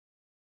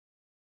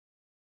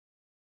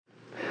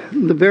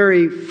the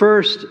very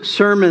first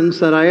sermons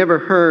that I ever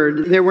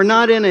heard, they were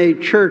not in a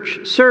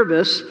church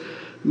service,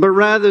 but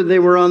rather they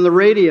were on the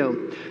radio.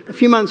 A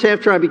few months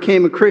after I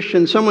became a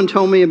Christian, someone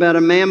told me about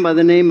a man by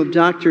the name of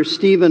Dr.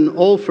 Stephen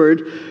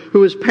Olford, who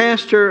was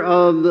pastor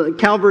of the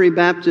Calvary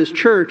Baptist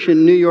Church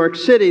in New York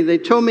City. They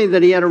told me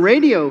that he had a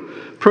radio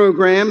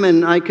program,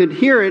 and I could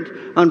hear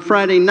it on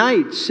Friday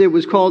nights. It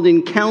was called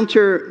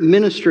Encounter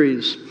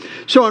Ministries.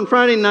 So on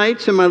Friday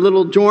nights in my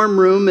little dorm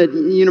room at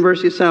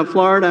University of South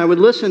Florida, I would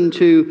listen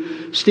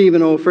to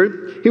Stephen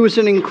Olford. He was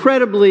an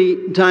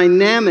incredibly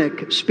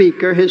dynamic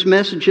speaker. His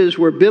messages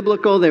were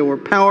biblical. They were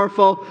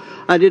powerful.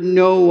 I didn't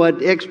know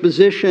what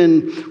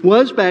exposition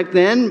was back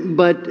then,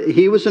 but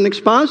he was an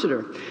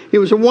expositor. He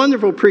was a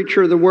wonderful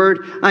preacher of the Word.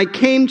 I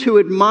came to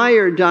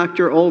admire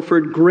Dr.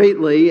 Olford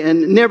greatly,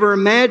 and never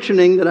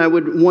imagining that I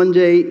would one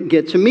day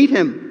get to meet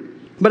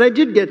him. But I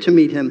did get to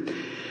meet him.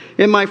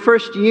 In my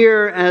first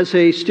year as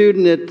a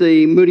student at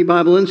the Moody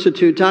Bible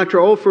Institute, Dr.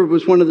 Olford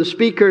was one of the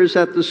speakers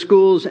at the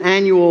school's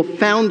annual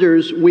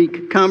Founders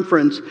Week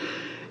conference.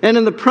 And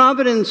in the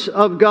providence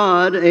of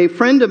God, a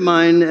friend of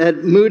mine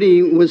at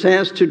Moody was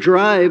asked to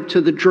drive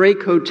to the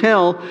Drake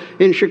Hotel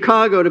in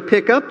Chicago to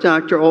pick up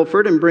Dr.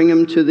 Olford and bring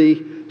him to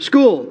the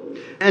school.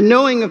 And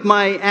knowing of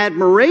my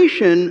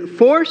admiration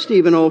for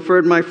Stephen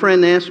Olford, my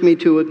friend asked me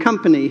to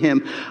accompany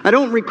him. I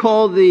don't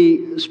recall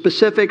the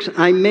specifics.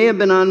 I may have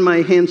been on my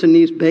hands and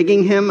knees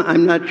begging him.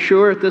 I'm not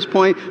sure at this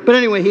point. But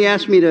anyway, he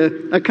asked me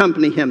to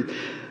accompany him.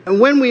 And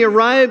when we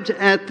arrived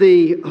at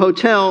the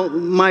hotel,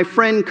 my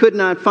friend could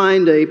not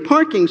find a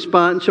parking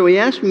spot, and so he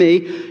asked me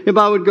if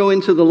I would go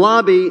into the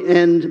lobby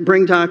and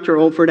bring Dr.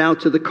 Olford out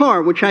to the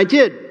car, which I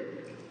did.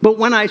 But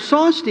when I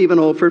saw Stephen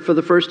Olford for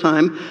the first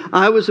time,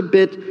 I was a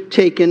bit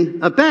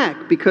taken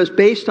aback, because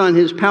based on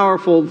his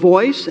powerful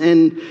voice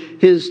and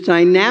his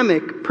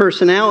dynamic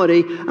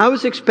personality, I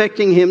was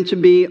expecting him to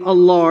be a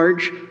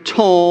large,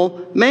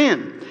 tall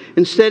man.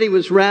 Instead, he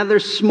was rather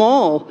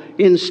small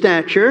in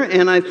stature,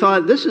 and I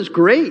thought, this is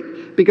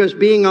great, because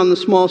being on the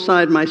small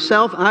side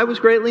myself, I was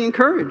greatly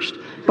encouraged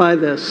by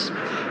this.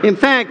 In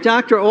fact,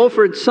 Dr.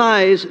 Olford's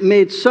size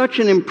made such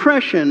an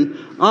impression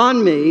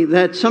on me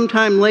that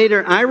sometime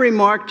later I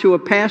remarked to a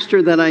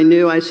pastor that I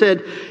knew, I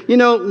said,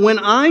 when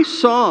I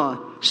saw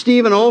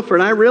Stephen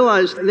Olford, I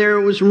realized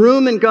there was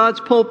room in God's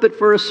pulpit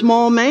for a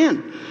small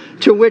man.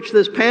 To which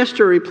this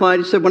pastor replied,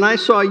 he said, when I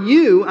saw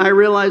you, I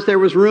realized there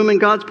was room in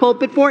God's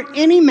pulpit for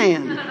any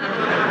man.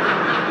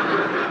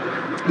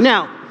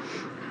 Now,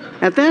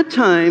 at that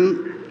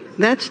time,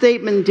 that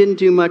statement didn't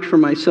do much for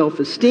my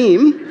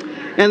self-esteem,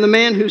 and the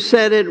man who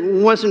said it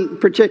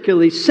wasn't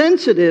particularly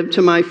sensitive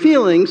to my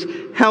feelings.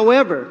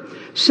 However,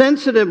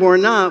 sensitive or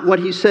not, what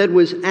he said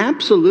was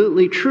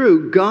absolutely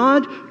true.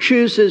 God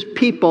chooses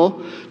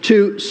people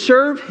to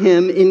serve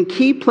Him in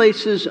key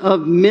places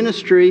of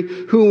ministry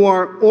who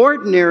are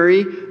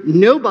ordinary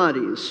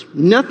nobodies,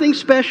 nothing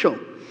special,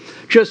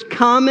 just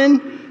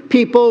common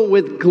people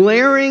with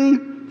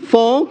glaring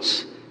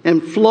faults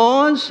and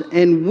flaws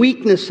and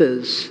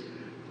weaknesses.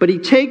 But He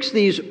takes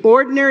these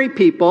ordinary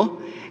people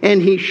and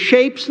He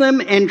shapes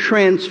them and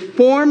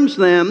transforms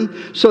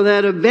them so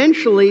that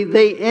eventually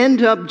they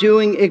end up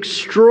doing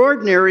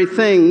extraordinary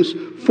things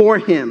for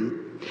Him.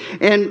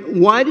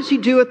 And why does He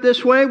do it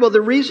this way? Well,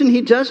 the reason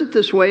He does it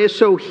this way is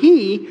so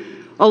He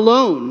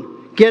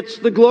alone gets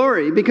the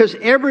glory, because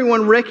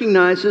everyone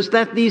recognizes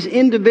that these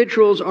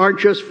individuals are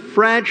just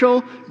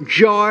fragile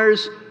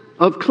jars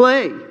of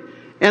clay,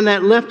 and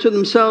that left to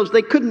themselves,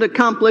 they couldn't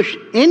accomplish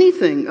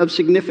anything of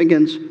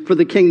significance for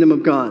the kingdom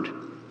of God.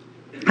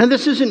 And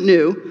this isn't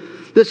new.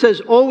 This has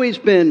always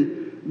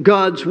been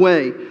God's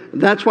way.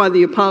 That's why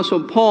the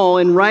Apostle Paul,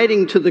 in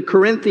writing to the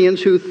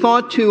Corinthians who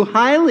thought too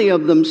highly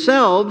of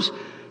themselves,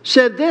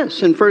 said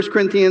this in 1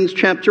 Corinthians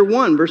chapter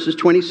 1, verses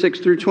 26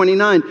 through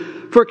 29.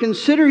 For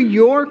consider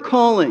your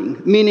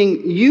calling,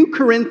 meaning you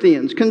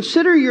Corinthians,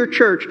 consider your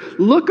church,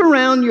 look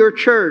around your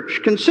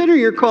church, consider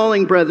your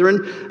calling,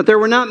 brethren, that there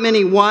were not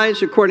many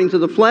wise according to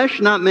the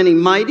flesh, not many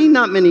mighty,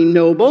 not many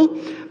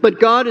noble, but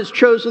God has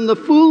chosen the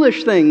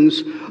foolish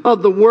things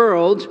of the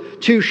world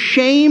to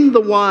shame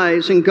the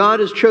wise, and God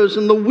has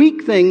chosen the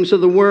weak things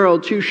of the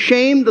world to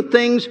shame the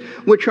things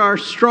which are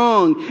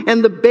strong,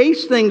 and the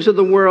base things of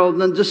the world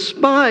and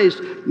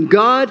despised.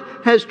 God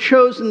has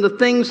chosen the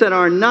things that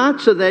are not,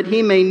 so that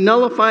He may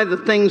nullify the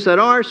things that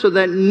are, so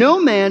that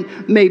no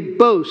man may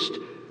boast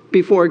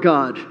before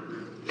God.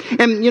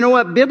 And you know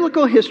what?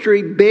 Biblical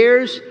history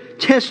bears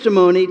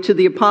testimony to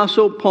the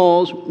Apostle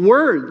Paul's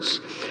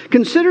words.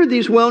 Consider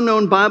these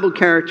well-known Bible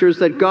characters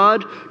that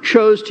God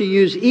chose to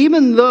use,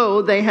 even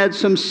though they had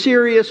some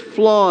serious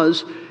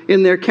flaws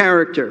in their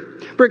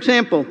character. For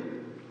example,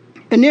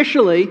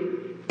 initially,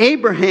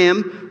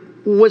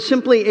 Abraham was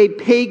simply a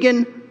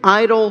pagan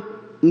idol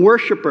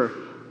worshiper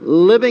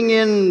living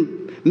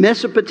in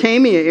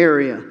Mesopotamia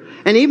area.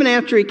 And even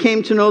after he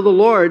came to know the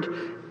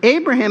Lord,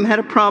 Abraham had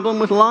a problem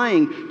with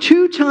lying.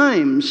 Two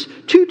times,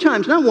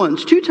 not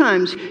once, two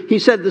times, he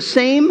said the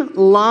same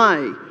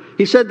lie.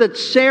 He said that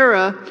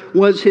Sarah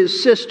was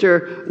his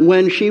sister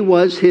when she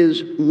was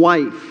his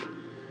wife.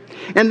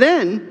 And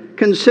then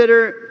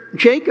consider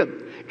Jacob.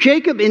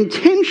 Jacob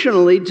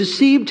intentionally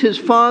deceived his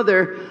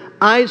father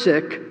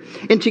Isaac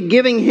into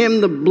giving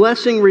him the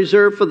blessing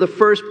reserved for the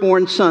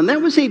firstborn son.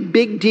 That was a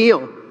big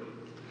deal.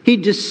 He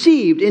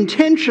deceived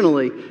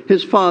intentionally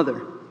his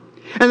father.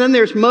 And then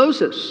there's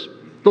Moses,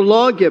 the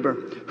lawgiver,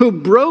 who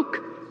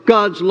broke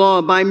God's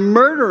law by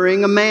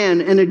murdering a man,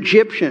 an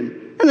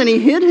Egyptian. And then he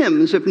hid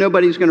him as if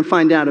nobody's going to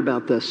find out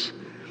about this.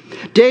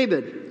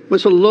 David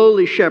was a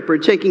lowly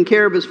shepherd, taking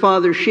care of his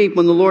father's sheep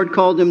when the Lord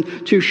called him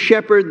to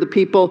shepherd the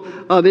people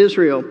of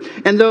Israel.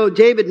 And though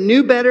David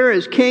knew better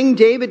as king,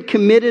 David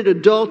committed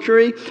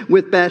adultery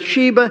with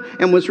Bathsheba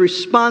and was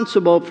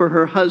responsible for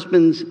her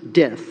husband's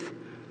death.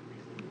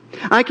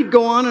 I could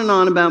go on and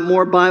on about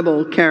more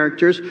Bible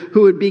characters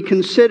who would be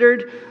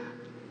considered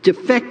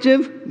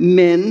defective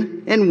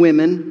men and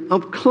women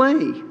of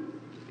clay.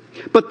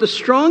 But the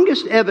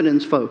strongest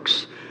evidence,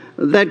 folks,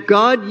 that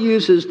God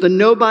uses the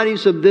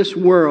nobodies of this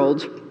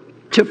world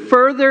to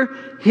further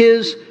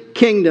his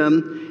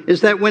kingdom is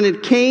that when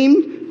it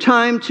came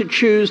time to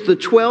choose the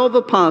 12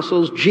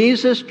 apostles,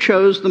 Jesus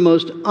chose the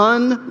most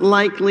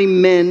unlikely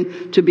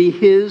men to be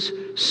his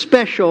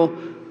special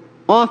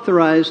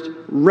authorized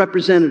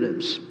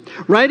representatives.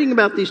 Writing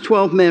about these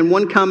 12 men,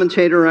 one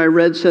commentator I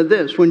read said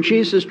this: when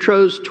Jesus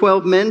chose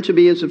 12 men to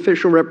be his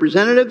official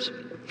representatives,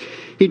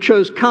 he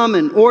chose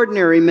common,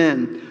 ordinary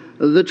men.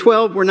 The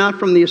 12 were not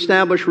from the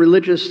established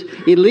religious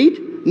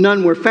elite.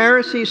 None were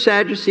Pharisees,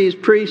 Sadducees,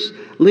 priests,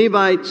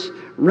 Levites,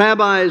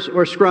 rabbis,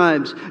 or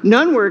scribes.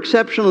 None were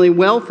exceptionally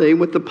wealthy,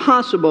 with the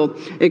possible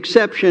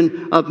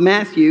exception of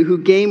Matthew, who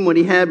gained what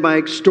he had by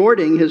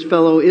extorting his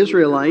fellow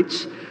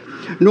Israelites.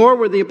 Nor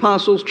were the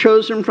apostles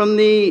chosen from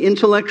the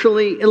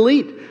intellectually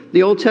elite,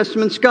 the Old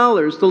Testament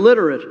scholars, the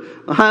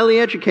literate, the highly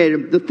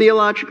educated, the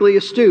theologically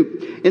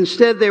astute.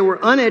 Instead, they were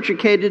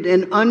uneducated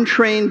and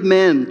untrained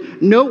men,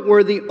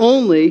 noteworthy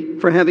only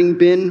for having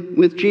been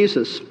with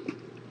Jesus.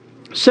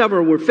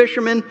 Several were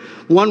fishermen.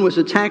 One was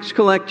a tax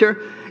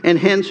collector and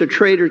hence a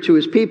traitor to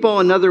his people.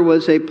 Another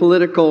was a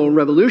political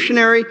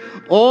revolutionary.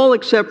 All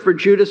except for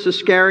Judas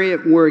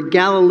Iscariot were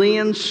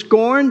Galileans,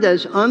 scorned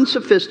as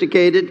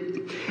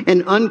unsophisticated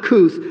and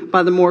uncouth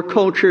by the more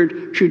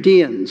cultured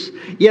Judeans.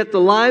 Yet the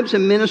lives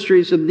and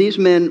ministries of these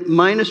men,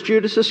 minus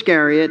Judas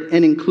Iscariot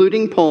and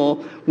including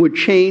Paul, would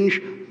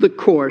change the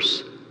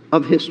course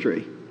of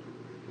history.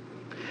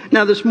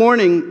 Now this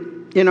morning,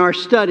 in our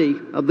study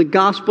of the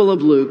Gospel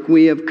of Luke,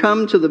 we have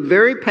come to the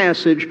very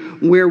passage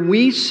where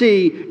we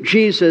see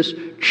Jesus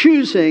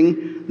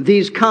choosing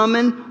these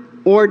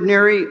common,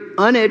 ordinary,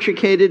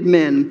 uneducated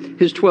men,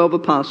 his 12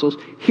 apostles.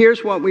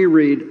 Here's what we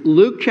read.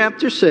 Luke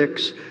chapter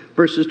 6,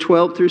 verses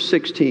 12 through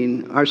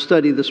 16, our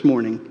study this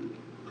morning.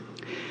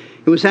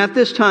 It was at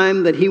this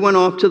time that he went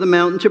off to the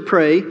mountain to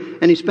pray,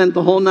 and he spent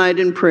the whole night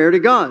in prayer to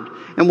God.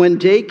 And when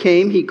day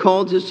came, he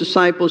called his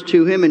disciples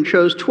to him and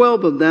chose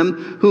 12 of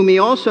them, whom he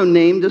also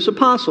named as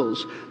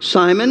apostles: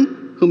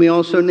 Simon, whom he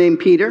also named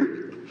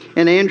Peter,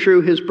 and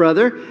Andrew his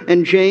brother,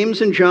 and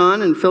James and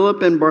John, and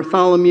Philip and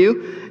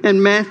Bartholomew,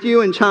 and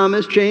Matthew and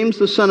Thomas, James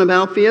the son of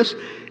Alphaeus,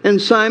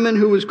 and Simon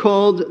who was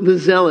called the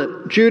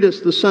Zealot, Judas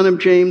the son of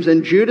James,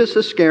 and Judas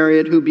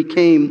Iscariot, who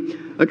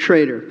became a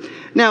traitor.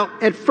 Now,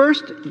 at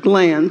first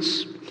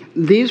glance,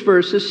 these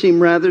verses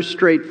seem rather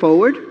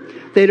straightforward.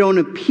 They don't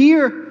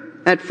appear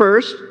at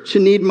first to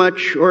need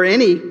much or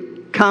any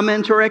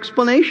comment or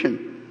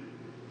explanation.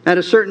 At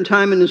a certain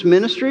time in his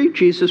ministry,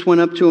 Jesus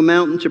went up to a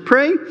mountain to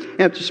pray.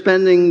 After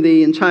spending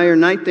the entire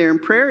night there in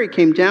prayer, he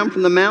came down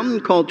from the mountain,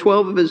 called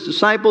 12 of his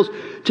disciples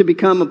to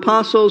become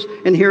apostles,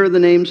 and here are the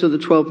names of the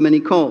 12 men he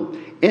called.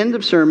 End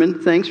of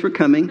sermon. Thanks for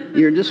coming.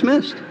 You're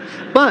dismissed.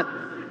 But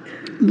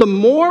the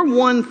more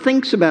one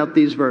thinks about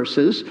these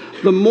verses,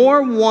 the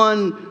more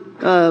one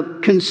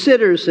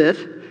considers it,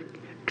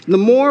 the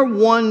more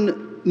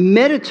one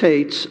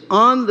meditates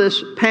on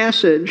this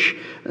passage,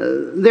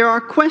 there are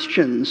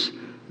questions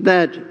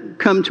that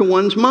come to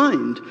one's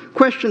mind.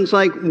 Questions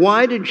like,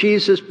 why did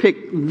Jesus pick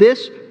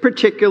this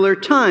particular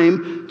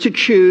time to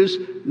choose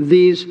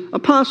these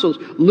apostles?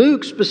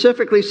 Luke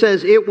specifically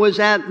says it was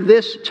at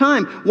this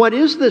time. What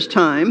is this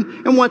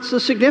time, and what's the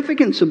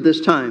significance of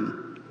this time?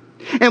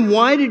 And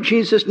why did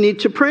Jesus need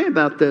to pray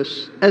about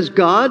this? As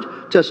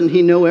God, doesn't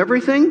he know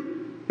everything?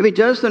 If he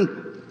does,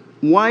 then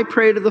why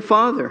pray to the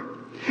Father?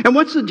 And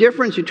what's the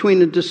difference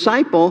between a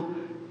disciple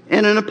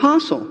and an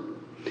apostle?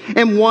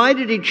 And why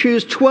did he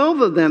choose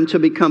 12 of them to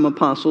become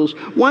apostles?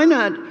 Why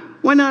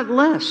not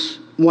less?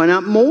 Why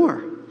not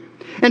more?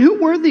 And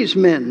who were these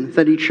men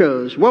that he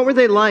chose? What were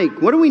they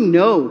like? What do we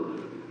know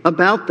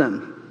about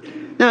them?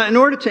 Now, in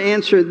order to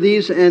answer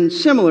these and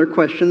similar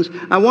questions,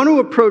 I want to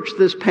approach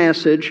this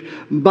passage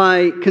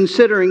by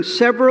considering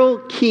several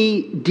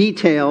key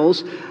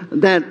details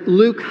that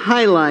Luke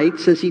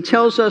highlights as he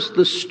tells us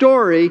the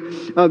story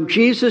of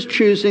Jesus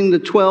choosing the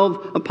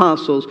 12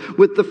 apostles,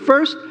 with the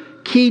first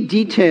key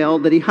detail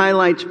that he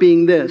highlights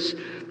being this.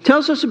 It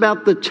tells us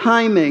about the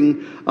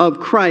timing of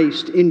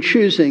Christ in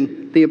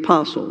choosing the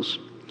apostles.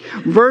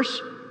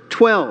 Verse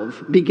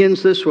 12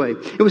 begins this way.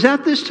 It was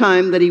at this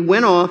time that he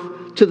went off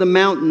to the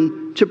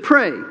mountain to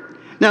pray.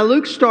 Now,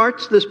 Luke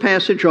starts this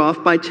passage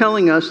off by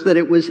telling us that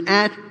it was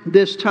at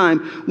this time,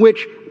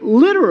 which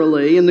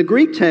literally in the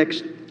Greek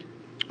text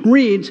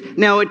reads,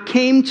 "Now it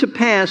came to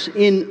pass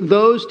in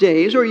those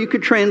days," or you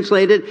could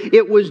translate it,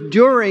 "It was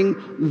during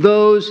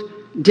those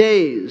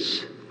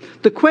days."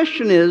 The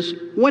question is,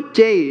 what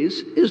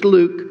days is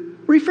Luke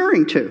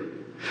referring to?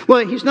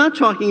 Well, he's not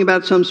talking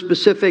about some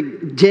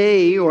specific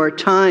day or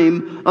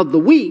time of the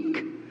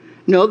week.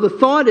 No, the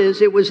thought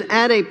is it was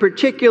at a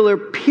particular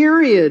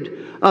period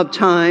of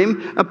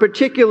time, a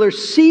particular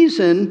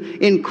season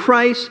in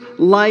Christ's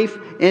life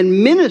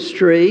and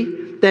ministry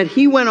that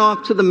he went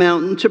off to the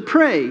mountain to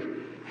pray.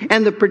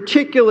 And the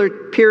particular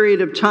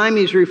period of time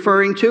he's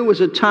referring to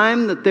was a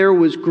time that there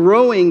was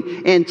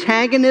growing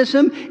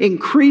antagonism,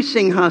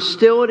 increasing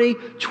hostility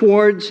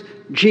towards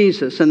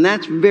Jesus. And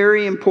that's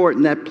very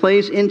important. That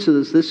plays into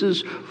this. This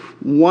is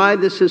why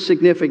this is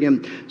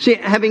significant. See,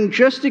 having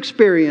just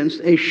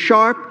experienced a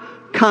sharp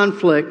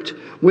conflict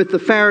with the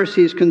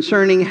Pharisees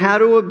concerning how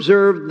to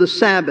observe the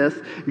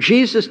Sabbath,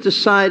 Jesus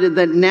decided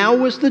that now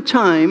was the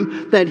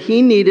time that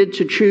he needed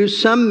to choose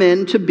some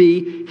men to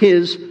be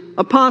his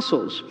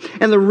apostles.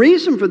 And the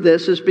reason for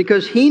this is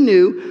because he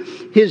knew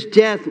his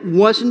death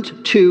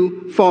wasn't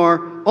too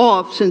far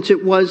off, since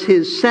it was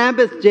his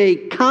Sabbath day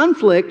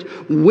conflict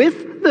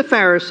with the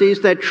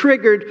Pharisees that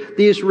triggered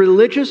these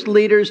religious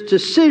leaders'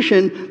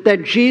 decision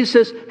that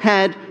Jesus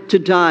had to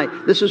die.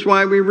 This is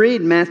why we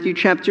read Matthew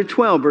chapter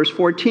 12, verse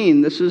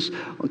 14. This is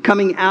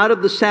coming out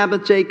of the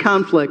Sabbath day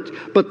conflict.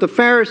 But the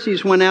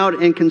Pharisees went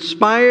out and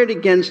conspired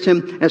against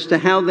him as to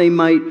how they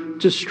might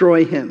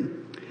destroy him.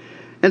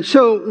 And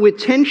so, with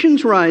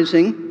tensions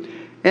rising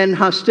and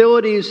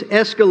hostilities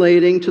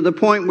escalating to the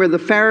point where the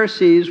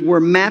Pharisees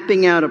were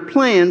mapping out a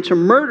plan to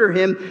murder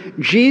him,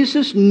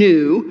 Jesus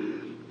knew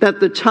that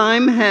the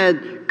time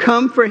had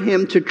come for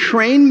him to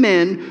train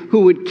men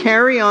who would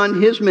carry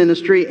on his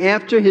ministry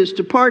after his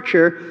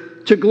departure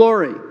to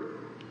glory.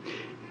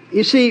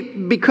 You see,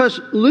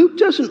 because Luke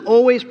doesn't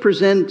always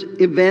present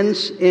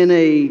events in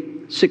a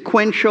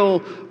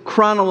sequential,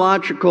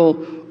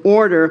 chronological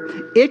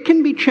order, it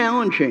can be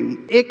challenging.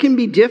 It can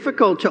be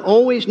difficult to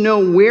always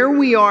know where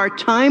we are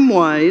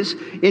time-wise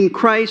in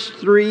Christ's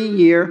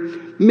 3-year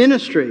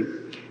ministry.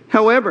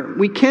 However,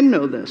 we can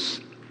know this.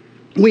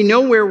 We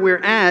know where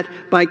we're at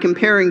by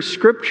comparing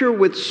Scripture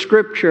with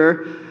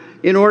Scripture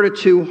in order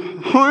to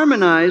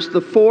harmonize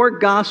the 4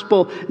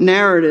 gospel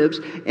narratives.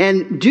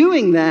 And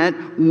doing that,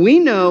 we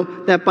know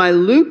that by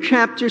Luke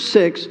chapter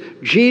 6,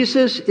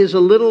 Jesus is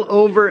a little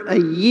over a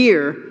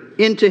year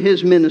into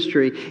his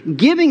ministry,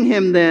 giving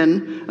him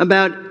then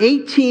about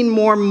 18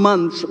 more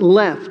months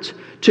left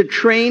to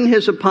train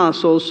his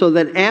apostles so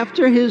that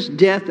after his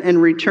death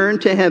and return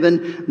to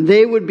heaven,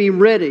 they would be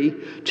ready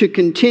to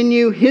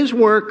continue his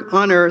work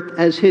on earth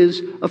as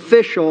his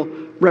official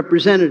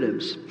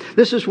representatives.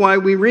 This is why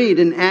we read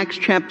in Acts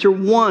chapter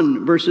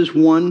 1, verses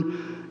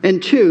 1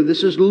 and 2.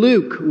 This is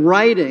Luke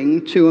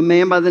writing to a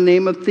man by the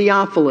name of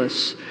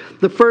Theophilus.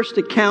 The first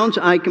account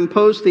I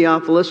composed,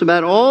 Theophilus,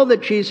 about all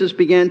that Jesus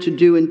began to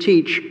do and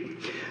teach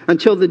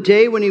until the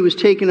day when he was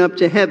taken up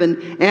to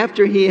heaven,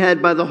 after he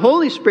had by the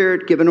Holy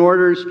Spirit given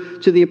orders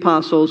to the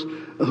apostles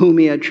whom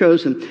he had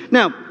chosen.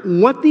 Now,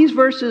 what these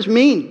verses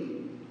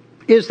mean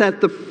is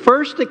that the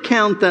first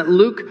account that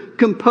Luke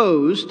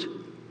composed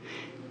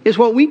is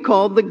what we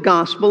call the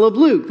Gospel of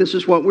Luke. This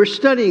is what we're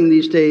studying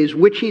these days,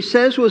 which he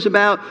says was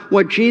about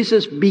what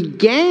Jesus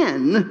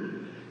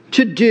began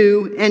to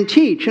do and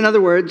teach. In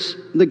other words,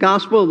 the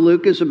Gospel of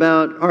Luke is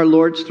about our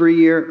Lord's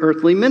 3-year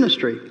earthly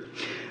ministry.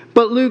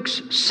 But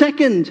Luke's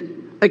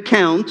second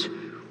account,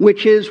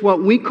 which is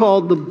what we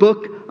call the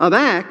book of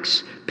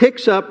Acts,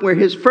 picks up where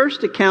his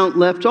first account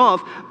left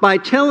off by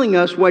telling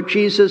us what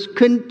Jesus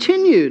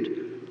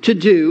continued to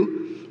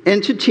do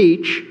and to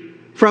teach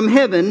from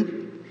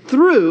heaven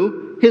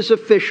through his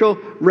official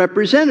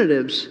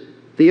representatives,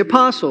 the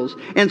apostles.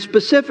 And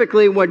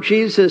specifically what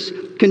Jesus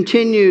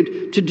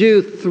continued to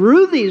do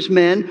through these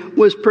men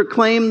was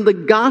proclaim the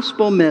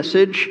gospel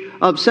message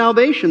of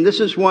salvation. This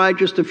is why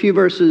just a few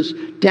verses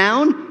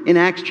down in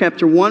Acts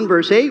chapter 1,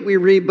 verse 8, we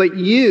read, "But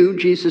you,"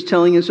 Jesus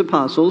telling his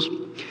apostles,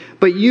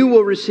 "but you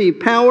will receive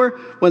power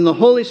when the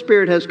Holy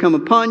Spirit has come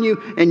upon you,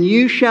 and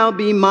you shall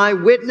be my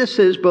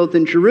witnesses both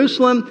in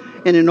Jerusalem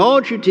and in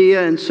all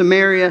Judea and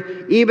Samaria,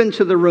 even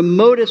to the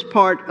remotest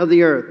part of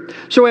the earth."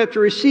 So after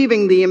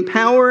receiving the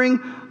empowering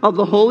of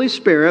the Holy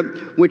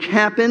Spirit, which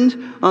happened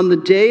on the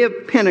day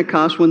of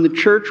Pentecost when the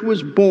church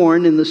was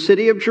born in the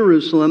city of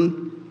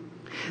Jerusalem,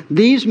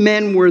 these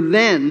men were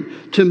then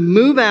to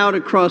move out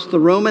across the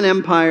Roman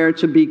Empire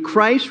to be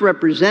Christ's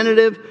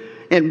representative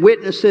and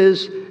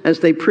witnesses as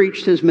they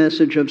preached his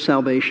message of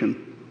salvation.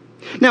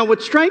 Now,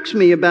 what strikes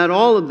me about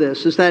all of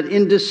this is that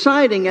in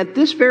deciding at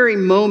this very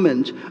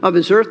moment of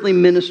his earthly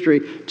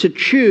ministry to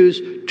choose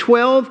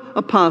 12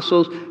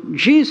 apostles,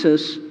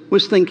 Jesus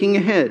was thinking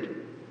ahead.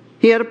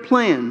 He had a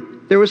plan.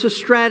 There was a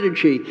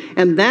strategy.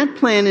 And that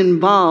plan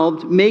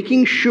involved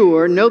making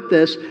sure, note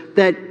this,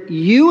 that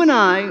you and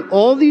I,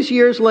 all these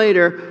years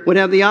later, would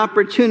have the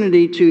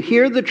opportunity to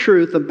hear the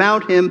truth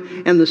about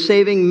him and the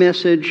saving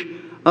message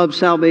of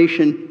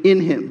salvation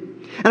in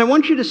him. And I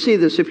want you to see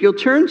this. If you'll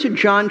turn to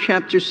John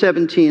chapter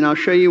 17, I'll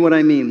show you what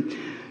I mean.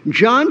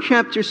 John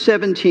chapter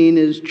 17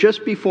 is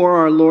just before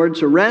our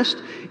Lord's arrest.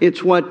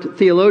 It's what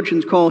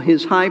theologians call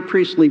his high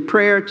priestly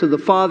prayer to the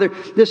Father.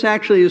 This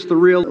actually is the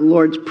real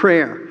Lord's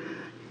Prayer.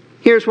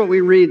 Here's what we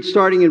read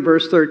starting in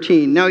verse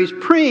 13. Now he's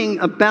praying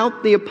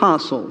about the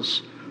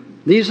apostles.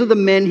 These are the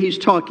men he's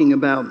talking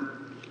about.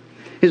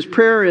 His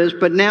prayer is,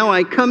 "But now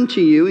I come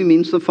to you," he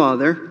means the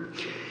Father,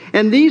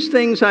 "and these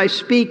things I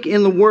speak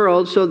in the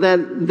world so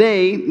that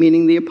they,"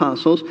 meaning the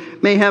apostles,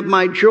 "may have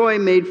my joy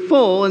made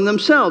full in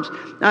themselves.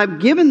 I've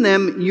given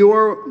them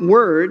your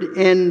word,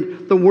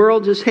 and the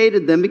world has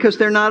hated them because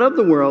they're not of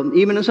the world,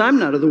 even as I'm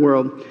not of the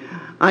world.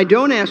 I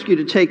don't ask you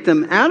to take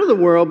them out of the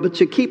world, but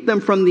to keep them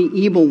from the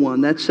evil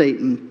one," that's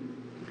Satan.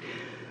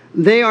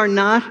 "They are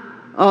not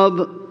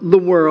of the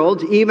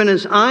world, even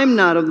as I'm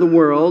not of the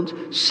world.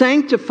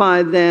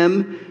 Sanctify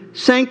them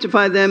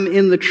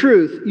in the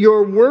truth.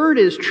 Your word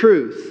is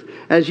truth.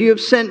 As you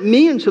have sent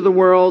me into the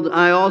world,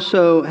 I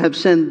also have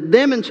sent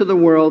them into the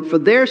world. For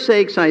their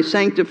sakes I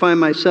sanctify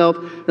myself,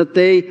 that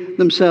they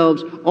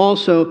themselves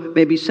also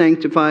may be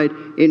sanctified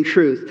in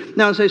truth."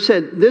 Now, as I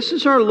said, this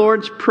is our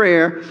Lord's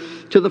prayer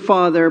to the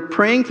Father,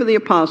 praying for the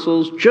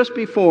apostles just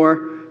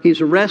before he's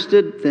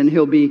arrested, then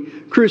he'll be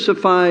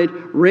crucified,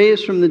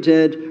 raised from the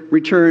dead,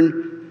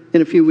 return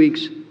in a few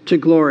weeks to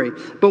glory.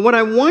 But what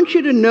I want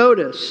you to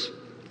notice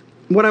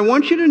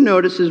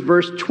is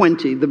verse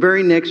 20, the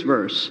very next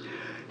verse.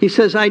 He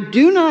says, "I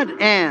do not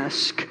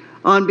ask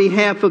on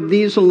behalf of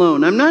these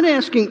alone." I'm not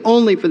asking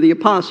only for the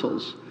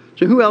apostles.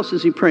 So who else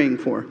is he praying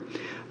for?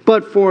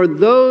 "But for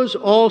those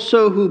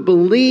also who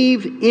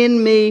believe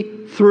in me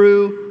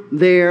through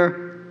their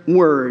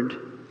word."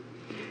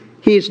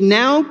 He's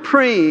now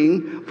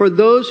praying for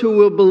those who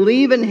will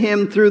believe in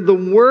him through the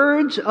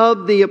words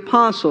of the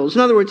apostles.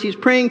 In other words, he's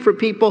praying for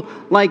people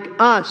like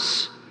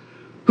us,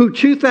 who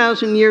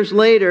 2,000 years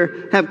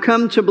later have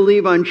come to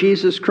believe on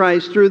Jesus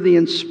Christ through the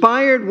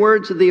inspired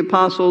words of the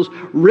apostles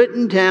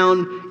written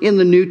down in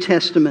the New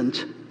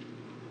Testament.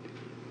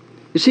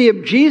 You see,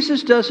 if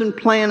Jesus doesn't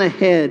plan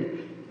ahead,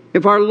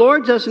 if our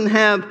Lord doesn't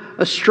have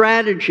a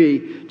strategy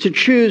to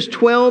choose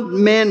 12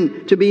 men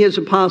to be his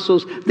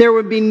apostles, there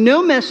would be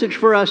no message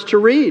for us to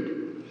read.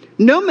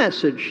 No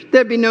message.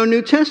 There'd be no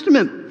New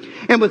Testament.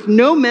 And with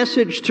no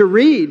message to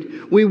read,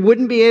 we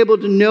wouldn't be able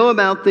to know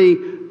about the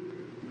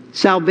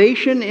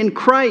salvation in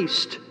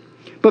Christ.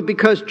 But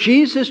because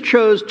Jesus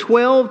chose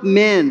 12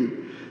 men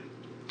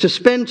to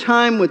spend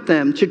time with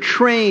them, to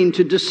train,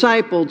 to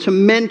disciple, to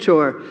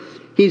mentor,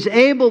 he's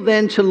able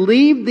then to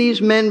leave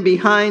these men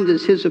behind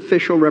as his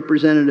official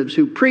representatives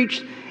who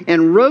preached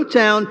and wrote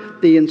down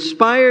the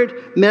inspired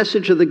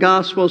message of the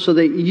gospel so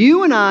that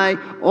you and I,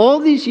 all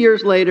these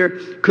years later,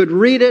 could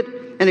read it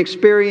and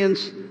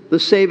experience the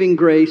saving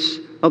grace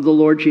of the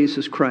Lord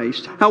Jesus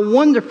Christ. How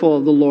wonderful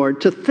of the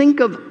Lord to think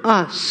of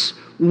us.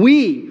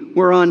 We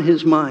were on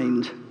his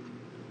mind.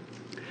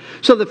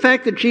 So the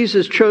fact that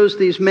Jesus chose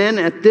these men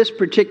at this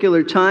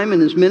particular time in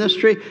his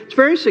ministry, it's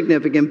very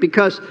significant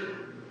because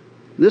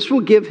this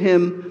will give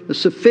him the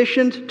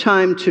sufficient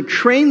time to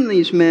train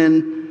these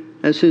men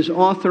as his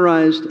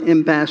authorized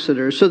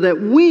ambassadors so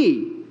that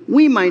we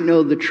might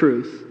know the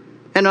truth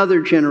and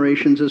other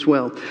generations as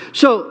well.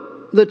 So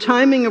the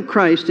timing of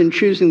Christ in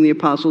choosing the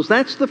apostles,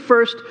 that's the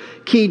first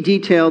key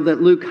detail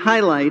that Luke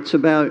highlights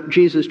about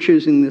Jesus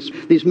choosing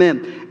these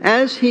men.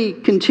 As he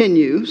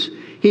continues,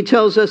 he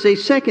tells us a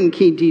second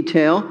key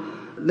detail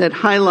that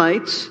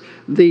highlights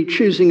the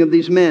choosing of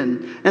these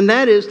men. And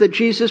that is that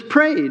Jesus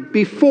prayed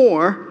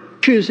before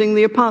choosing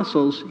the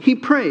apostles. He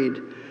prayed.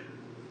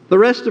 The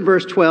rest of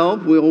verse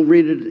 12, we'll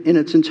read it in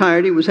its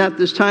entirety. It was at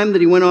this time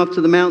that he went off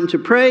to the mountain to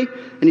pray,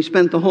 and he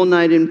spent the whole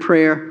night in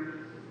prayer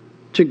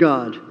to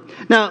God.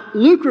 Now,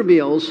 Luke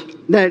reveals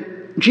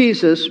that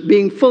Jesus,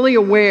 being fully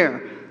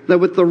aware that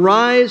with the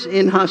rise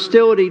in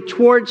hostility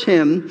towards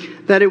him,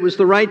 that it was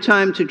the right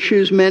time to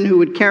choose men who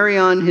would carry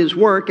on his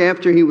work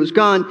after he was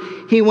gone,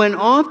 he went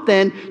off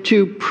then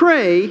to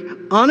pray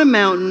on a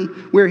mountain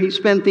where he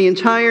spent the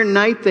entire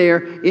night there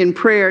in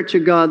prayer to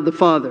God the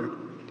Father.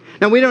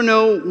 Now, we don't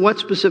know what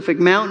specific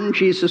mountain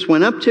Jesus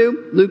went up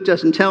to. Luke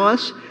doesn't tell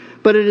us,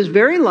 but it is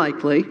very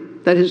likely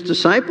that his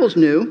disciples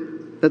knew,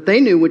 that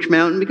they knew which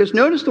mountain, because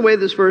notice the way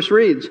this verse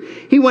reads.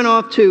 He went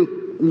off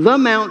to the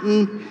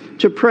mountain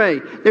to pray.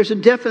 There's a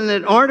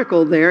definite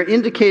article there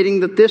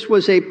indicating that this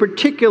was a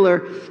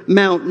particular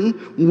mountain,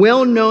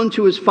 well known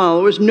to his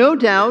followers, no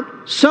doubt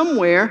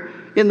somewhere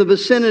in the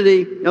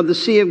vicinity of the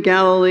Sea of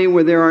Galilee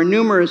where there are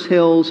numerous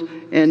hills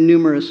and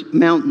numerous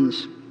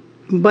mountains.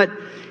 But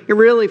it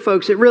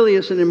really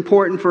isn't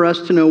important for us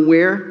to know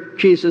where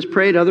Jesus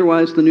prayed,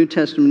 otherwise the New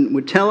Testament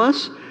would tell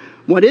us.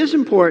 What is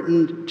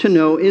important to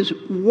know is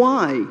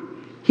why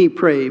he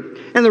prayed.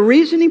 And the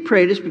reason he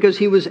prayed is because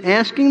he was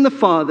asking the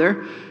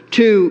Father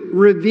to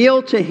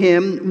reveal to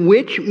him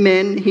which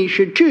men he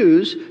should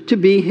choose to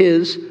be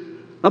his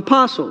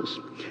apostles.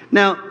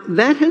 Now,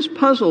 that has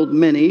puzzled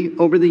many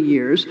over the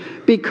years,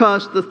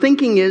 because the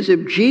thinking is,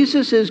 if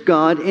Jesus is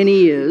God, and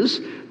he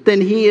is,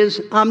 then he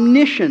is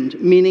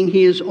omniscient, meaning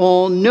he is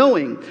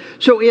all-knowing.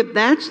 So if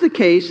that's the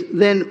case,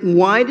 then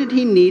why did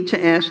he need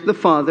to ask the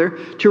Father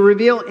to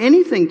reveal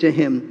anything to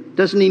him?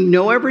 Doesn't he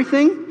know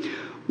everything?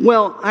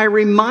 Well, I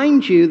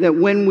remind you that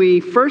when we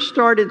first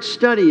started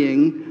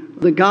studying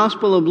the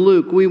Gospel of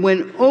Luke, we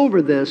went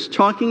over this,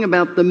 talking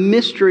about the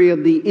mystery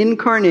of the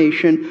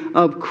incarnation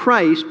of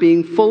Christ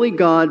being fully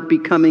God,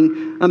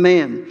 becoming a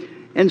man.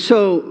 And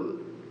so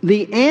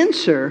the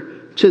answer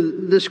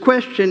to this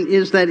question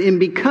is that in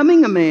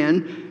becoming a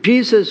man,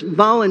 Jesus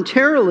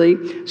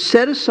voluntarily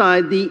set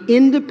aside the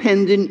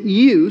independent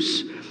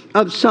use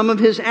of some of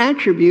his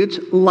attributes,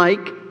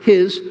 like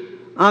his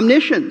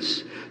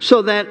omniscience,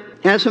 so that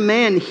as a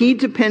man, he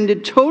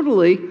depended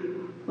totally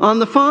on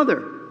the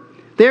Father.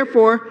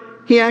 Therefore,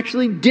 he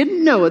actually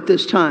didn't know at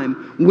this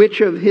time which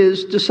of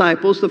his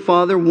disciples the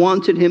Father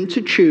wanted him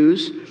to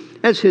choose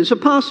as his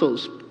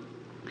apostles.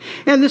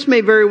 And this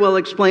may very well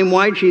explain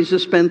why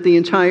Jesus spent the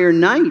entire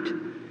night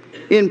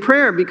in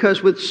prayer,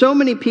 because with so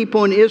many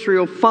people in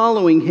Israel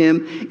following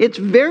him, it's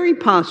very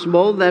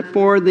possible that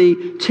for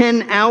the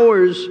 10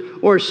 hours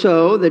or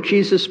so that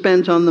Jesus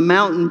spent on the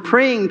mountain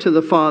praying to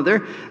the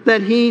Father,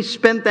 that he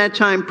spent that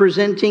time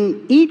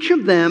presenting each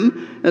of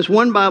them, as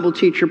one Bible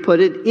teacher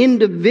put it,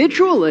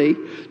 individually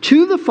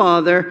to the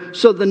Father,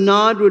 so the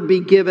nod would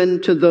be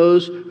given to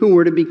those who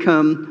were to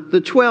become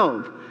the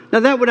 12. Now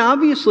that would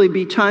obviously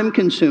be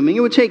time-consuming.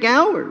 It would take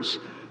hours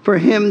for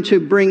him to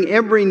bring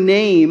every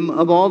name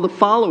of all the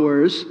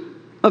followers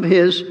of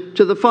his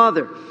to the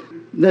Father.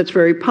 That's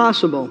very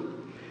possible.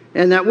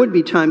 And that would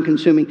be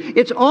time-consuming.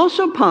 It's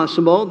also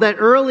possible that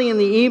early in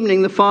the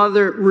evening the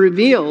Father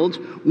revealed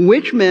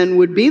which men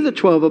would be the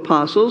 12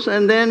 apostles,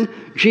 and then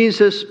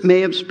Jesus may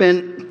have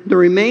spent the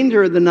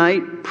remainder of the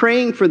night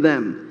praying for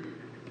them,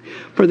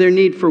 for their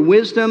need for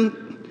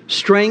wisdom,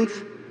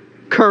 strength,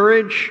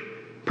 courage,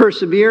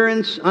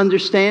 perseverance,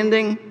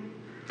 understanding,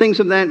 things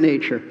of that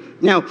nature.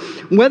 Now,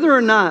 whether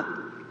or not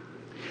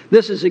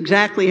this is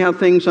exactly how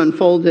things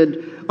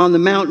unfolded on the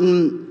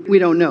mountain, we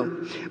don't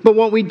know. But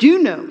what we do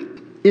know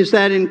is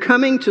that in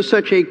coming to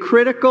such a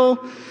critical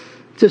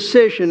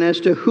decision as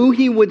to who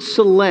he would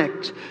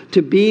select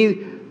to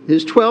be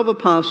his 12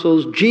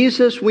 apostles,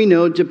 Jesus, we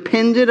know,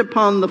 depended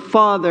upon the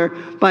Father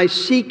by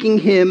seeking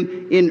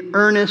him in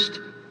earnest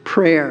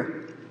prayer.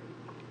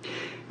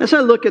 As I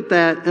look at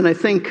that and I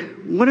think,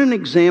 what an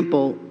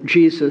example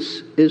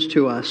Jesus is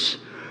to us.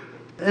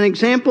 An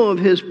example of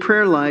his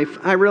prayer life,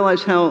 I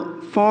realize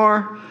how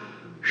far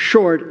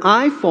short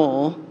I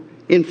fall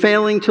in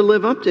failing to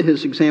live up to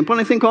his example.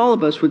 And I think all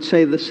of us would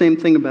say the same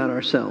thing about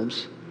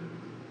ourselves.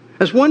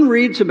 As one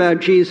reads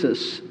about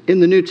Jesus in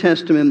the New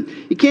Testament,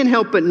 you can't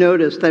help but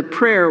notice that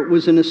prayer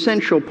was an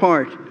essential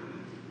part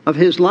of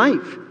his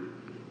life.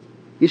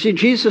 You see,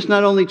 Jesus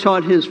not only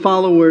taught his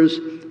followers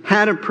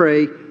how to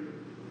pray,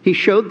 he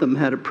showed them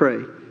how to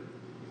pray.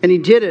 And he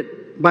did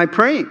it by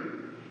praying.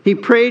 He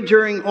prayed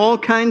during all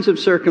kinds of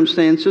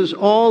circumstances,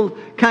 all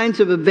kinds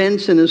of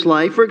events in his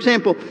life. For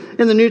example,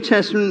 in the New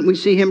Testament, we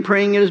see him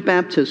praying at his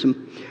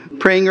baptism,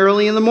 praying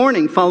early in the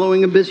morning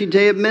following a busy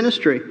day of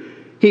ministry.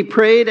 He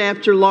prayed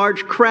after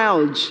large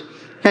crowds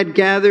had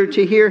gathered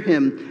to hear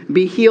him,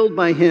 be healed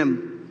by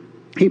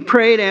him. He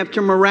prayed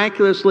after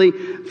miraculously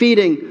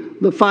feeding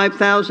the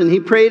 5,000. He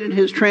prayed at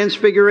his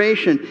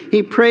transfiguration.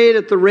 He prayed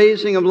at the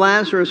raising of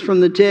Lazarus from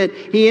the dead.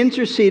 He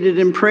interceded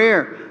in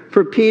prayer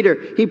for Peter.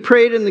 He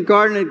prayed in the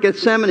Garden of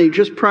Gethsemane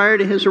just prior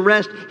to his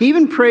arrest. He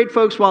even prayed,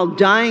 folks, while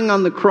dying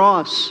on the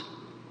cross.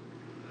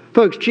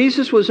 Folks,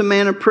 Jesus was a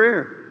man of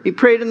prayer. He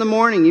prayed in the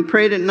morning. He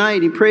prayed at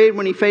night. He prayed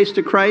when he faced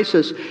a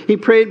crisis. He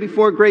prayed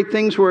before great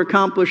things were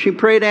accomplished. He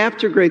prayed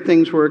after great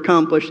things were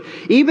accomplished.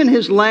 Even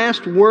his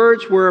last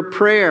words were a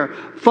prayer.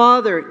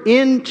 Father,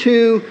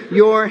 into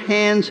your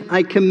hands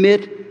I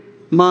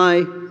commit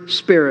my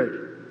spirit.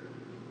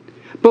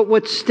 But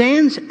what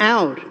stands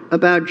out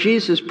about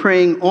Jesus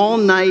praying all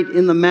night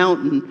in the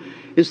mountain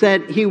is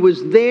that he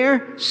was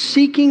there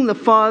seeking the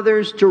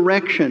Father's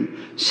direction,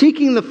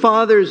 seeking the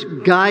Father's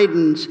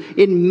guidance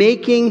in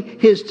making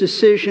his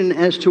decision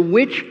as to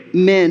which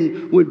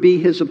men would be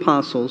his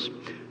apostles.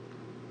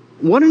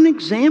 What an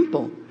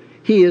example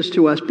he is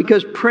to us,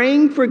 because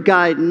praying for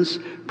guidance,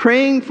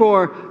 praying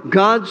for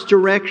God's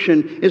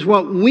direction is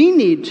what we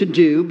need to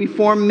do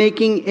before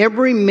making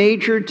every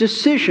major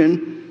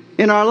decision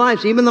in our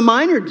lives, even the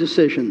minor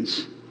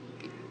decisions.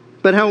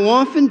 But how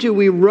often do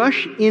we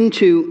rush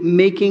into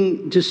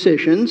making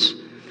decisions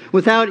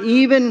without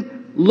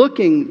even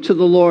looking to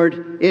the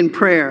Lord in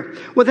prayer,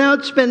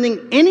 without spending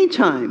any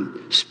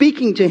time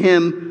speaking to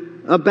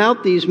him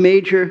about these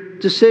major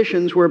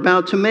decisions we're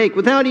about to make,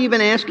 without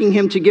even asking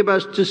him to give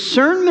us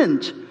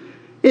discernment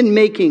in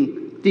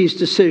making these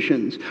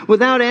decisions,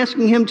 without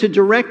asking him to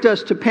direct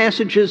us to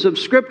passages of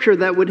Scripture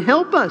that would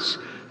help us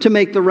to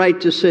make the right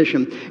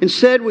decision.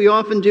 Instead, we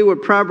often do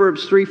what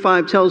Proverbs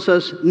 3:5 tells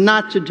us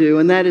not to do,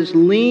 and that is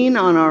lean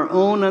on our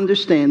own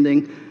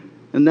understanding,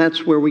 and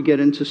that's where we get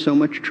into so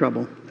much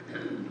trouble.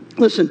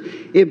 Listen,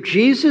 if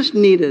Jesus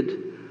needed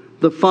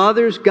the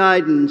Father's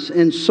guidance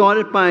and sought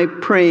it by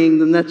praying,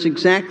 then that's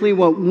exactly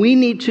what we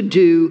need to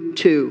do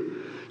too.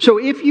 So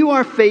if you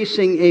are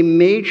facing a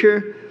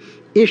major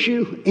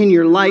issue in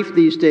your life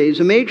these days,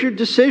 a major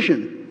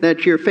decision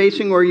that you're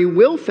facing or you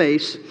will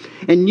face,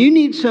 and you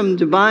need some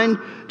divine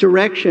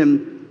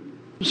direction.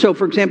 So,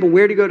 for example,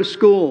 where to go to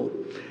school,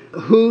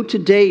 who to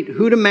date,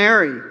 who to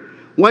marry,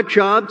 what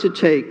job to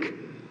take,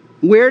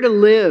 where to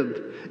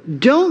live.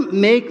 Don't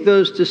make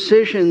those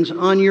decisions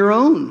on your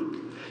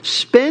own.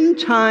 Spend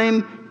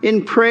time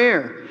in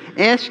prayer,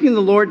 asking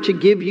the Lord to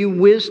give you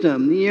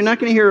wisdom. You're not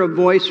going to hear a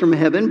voice from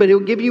heaven, but He'll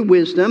give you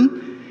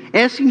wisdom.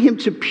 Asking Him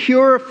to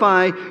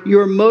purify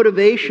your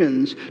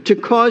motivations, to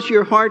cause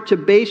your heart to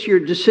base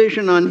your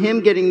decision on Him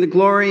getting the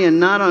glory and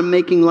not on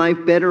making life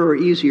better or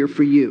easier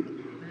for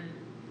you.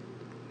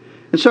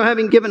 And so,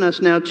 having given us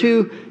now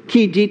two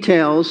key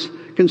details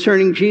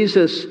concerning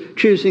Jesus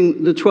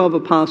choosing the 12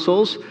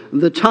 apostles,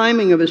 the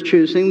timing of His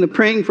choosing, the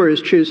praying for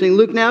His choosing,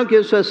 Luke now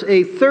gives us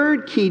a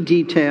third key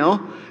detail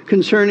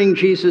concerning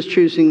Jesus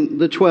choosing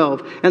the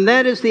 12, and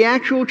that is the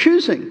actual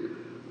choosing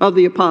of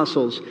the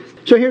apostles.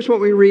 So here's what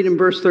we read in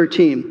verse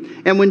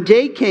 13. And when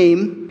day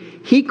came,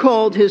 He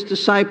called His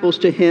disciples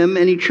to Him,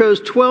 and He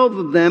chose 12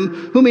 of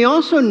them, whom He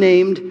also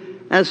named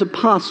as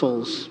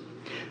apostles.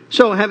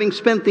 So having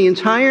spent the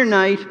entire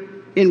night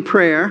in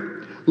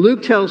prayer,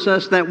 Luke tells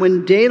us that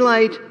when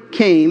daylight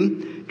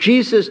came,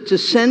 Jesus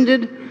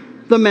descended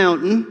the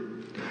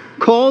mountain,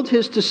 called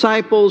His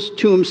disciples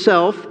to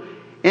Himself,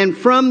 and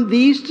from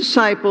these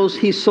disciples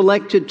He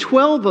selected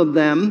 12 of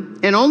them,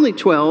 and only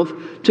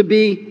 12, to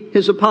be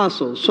His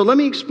apostles. So let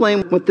me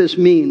explain what this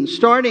means,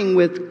 starting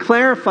with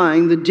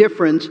clarifying the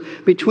difference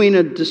between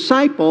a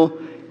disciple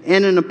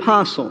and an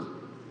apostle.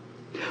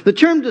 The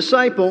term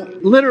disciple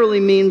literally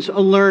means a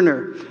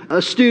learner,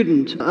 a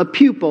student, a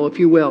pupil, if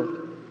you will.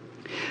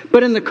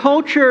 But in the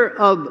culture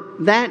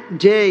of that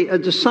day, a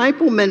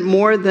disciple meant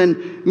more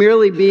than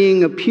merely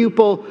being a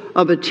pupil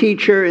of a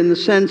teacher in the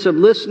sense of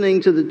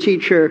listening to the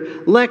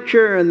teacher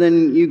lecture and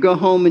then you go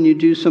home and you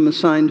do some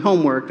assigned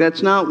homework.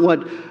 That's not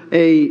what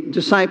a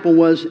disciple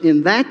was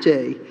in that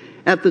day.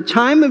 At the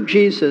time of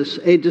Jesus,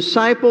 a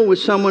disciple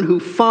was someone who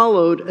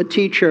followed a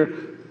teacher,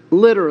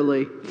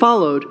 literally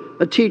followed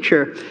a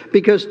teacher,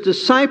 because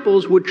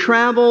disciples would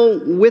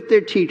travel with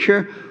their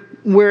teacher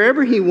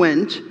wherever he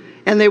went,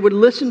 and they would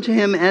listen to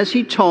him as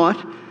he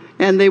taught,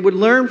 and they would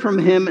learn from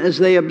him as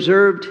they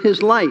observed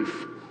his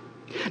life.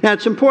 Now,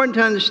 it's important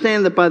to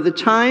understand that by the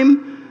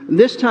time,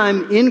 this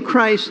time in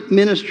Christ's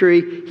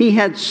ministry, he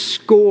had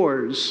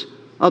scores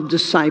of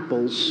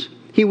disciples.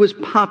 He was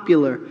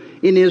popular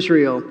in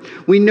Israel.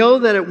 We know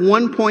that at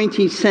one point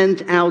he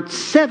sent out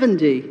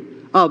 70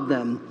 of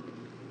them.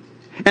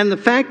 And the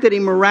fact that he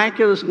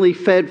miraculously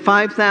fed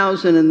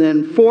 5,000 and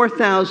then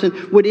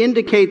 4,000 would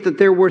indicate that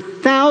there were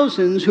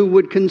thousands who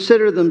would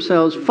consider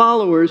themselves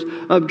followers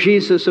of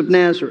Jesus of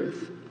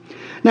Nazareth.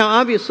 Now,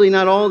 obviously,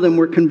 not all of them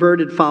were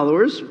converted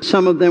followers.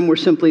 Some of them were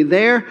simply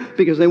there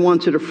because they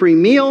wanted a free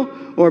meal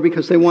or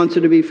because they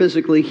wanted to be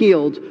physically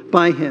healed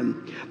by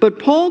him. But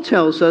Paul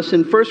tells us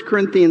in 1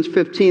 Corinthians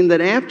 15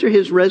 that after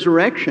his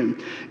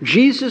resurrection,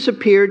 Jesus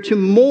appeared to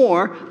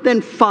more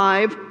than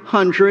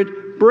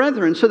 500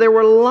 brethren. So there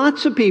were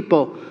lots of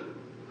people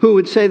who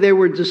would say they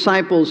were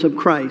disciples of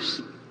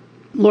Christ.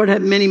 The Lord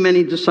had many,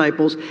 many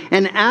disciples.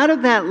 And out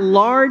of that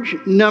large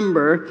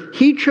number,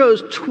 he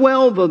chose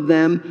 12 of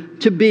them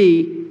to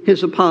be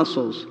his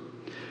apostles.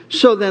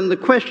 So then the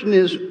question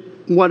is,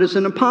 what is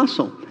an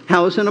apostle?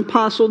 How is an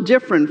apostle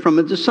different from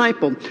a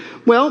disciple?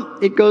 Well,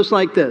 it goes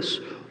like this.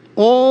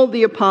 All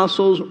the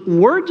apostles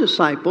were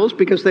disciples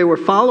because they were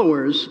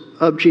followers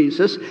of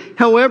Jesus.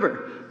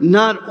 However,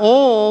 not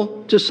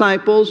all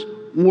disciples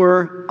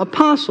were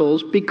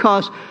apostles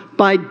because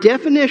by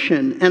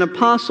definition, an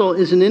apostle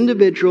is an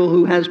individual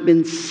who has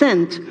been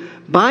sent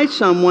by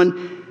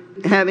someone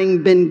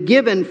having been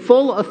given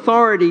full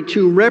authority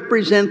to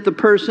represent the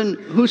person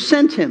who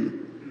sent him.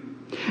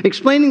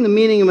 Explaining the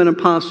meaning of an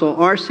apostle,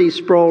 R.C.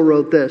 Sproul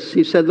wrote this.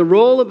 He said, the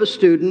role of a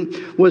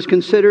student was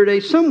considered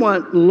a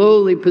somewhat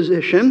lowly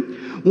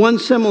position, one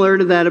similar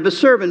to that of a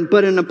servant,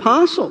 but an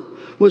apostle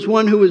was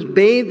one who was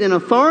bathed in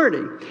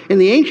authority. In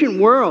the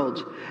ancient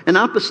world, an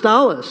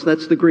apostolos,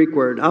 that's the Greek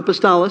word,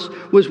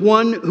 apostolos, was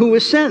one who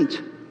was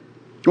sent.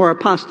 Or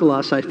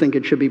apostolos, I think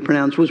it should be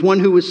pronounced, was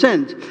one who was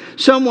sent.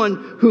 Someone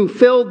who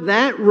filled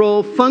that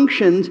role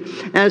functioned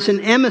as an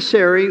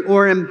emissary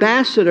or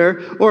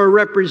ambassador or a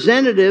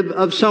representative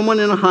of someone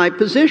in a high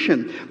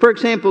position. For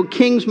example,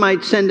 kings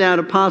might send out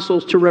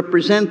apostles to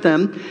represent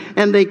them,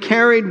 and they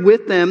carried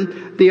with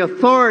them the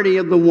authority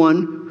of the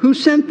one who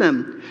sent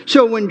them.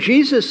 So when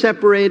Jesus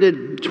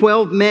separated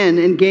 12 men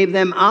and gave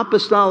them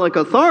apostolic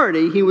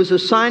authority, he was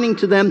assigning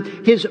to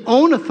them his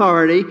own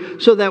authority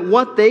so that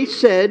what they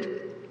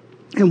said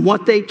and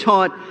what they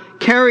taught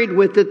carried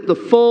with it the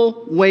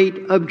full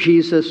weight of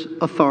Jesus'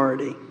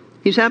 authority.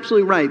 He's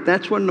absolutely right.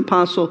 That's what an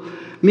apostle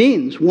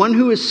means. One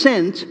who is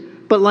sent,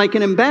 but like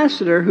an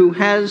ambassador who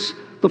has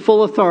the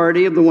full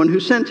authority of the one who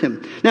sent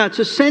him. Now, it's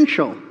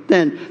essential,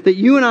 then, that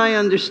you and I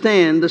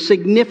understand the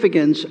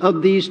significance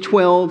of these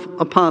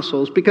 12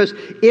 apostles, because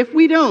if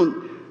we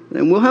don't,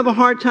 then we'll have a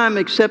hard time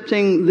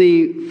accepting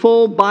the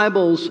full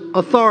Bible's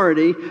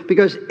authority,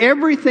 because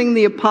everything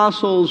the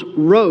apostles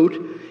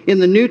wrote in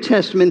the New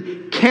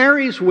Testament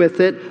carries with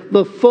it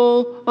the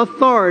full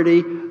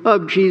authority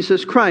of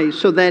Jesus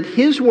Christ, so that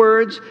his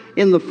words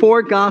in the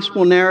 4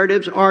 gospel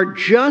narratives are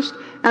just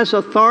as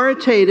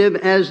authoritative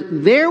as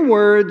their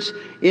words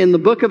in the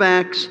book of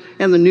Acts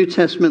and the New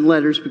Testament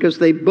letters, because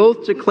they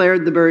both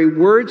declared the very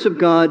words of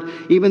God,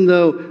 even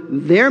though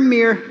they're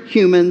mere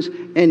humans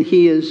and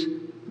he is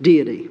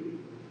deity.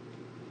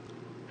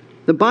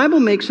 The Bible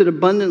makes it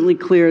abundantly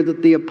clear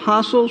that the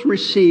apostles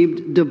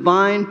received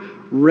divine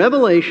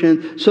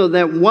revelation so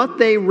that what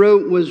they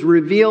wrote was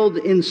revealed,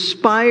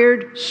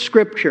 inspired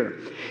Scripture.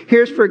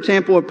 Here's, for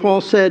example, what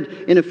Paul said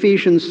in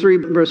Ephesians 3,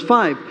 verse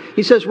 5.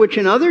 He says, which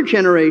in other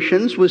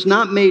generations was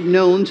not made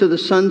known to the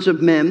sons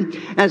of men,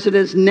 as it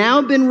has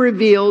now been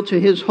revealed to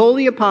his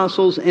holy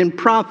apostles and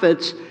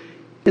prophets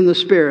in the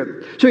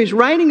Spirit. So he's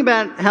writing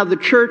about how the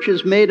church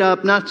is made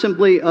up not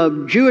simply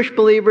of Jewish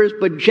believers,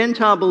 but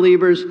Gentile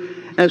believers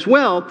as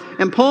well.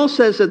 And Paul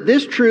says that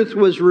this truth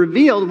was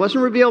revealed,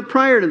 wasn't revealed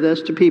prior to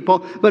this to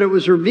people, but it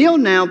was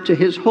revealed now to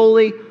his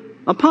holy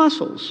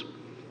apostles.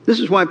 This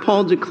is why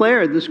Paul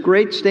declared this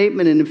great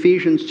statement in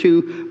Ephesians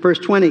 2, verse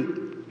 20,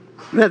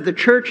 that the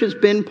church has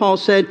been, Paul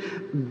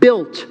said,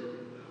 built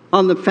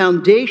on the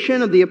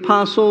foundation of the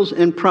apostles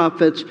and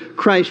prophets,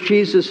 Christ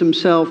Jesus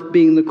himself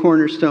being the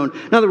cornerstone.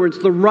 In other words,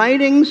 the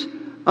writings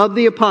of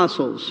the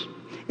apostles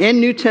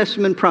and New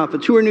Testament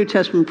prophets. Who are New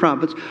Testament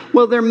prophets?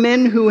 Well, they're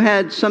men who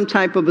had some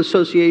type of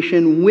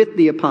association with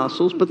the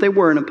apostles, but they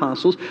weren't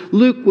apostles.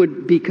 Luke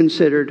would be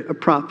considered a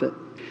prophet.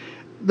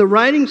 The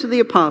writings of the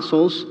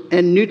apostles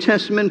and New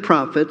Testament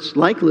prophets,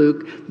 like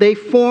Luke, they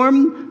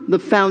form the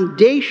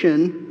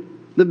foundation,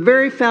 the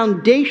very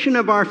foundation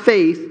of our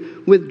faith,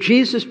 with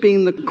Jesus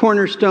being the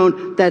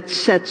cornerstone that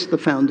sets the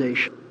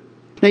foundation.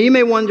 Now, you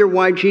may wonder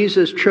why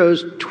Jesus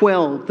chose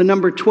 12, the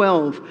number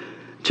 12,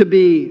 to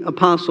be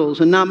apostles,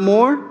 and not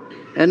more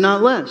and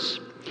not less.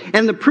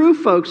 And the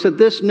proof, folks, that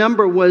this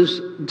number was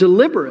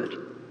deliberate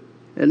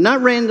and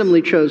not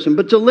randomly chosen,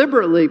 but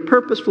deliberately,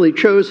 purposefully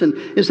chosen,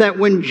 is that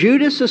when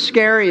Judas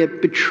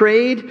Iscariot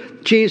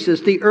betrayed Jesus,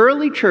 the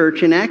early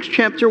church in Acts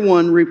chapter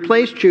 1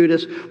 replaced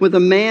Judas with a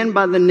man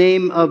by the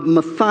name of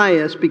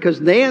Matthias, because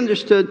they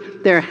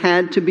understood there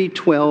had to be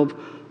 12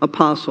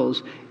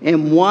 apostles.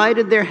 And why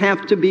did there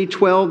have to be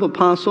 12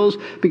 apostles?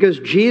 Because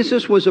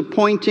Jesus was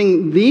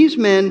appointing these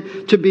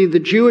men to be the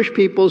Jewish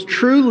people's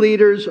true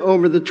leaders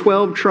over the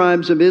 12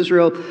 tribes of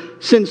Israel,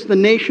 since the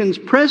nation's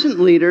present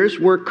leaders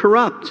were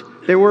corrupt.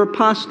 They were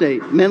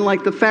apostate, men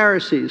like the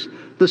Pharisees,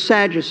 the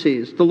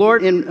Sadducees. The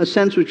Lord, in a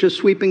sense, was just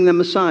sweeping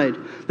them aside.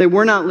 They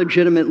were not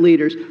legitimate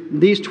leaders.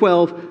 These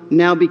 12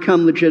 now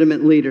become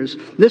legitimate leaders.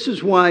 This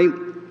is why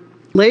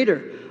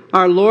later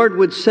our Lord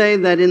would say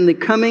that in the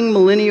coming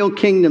millennial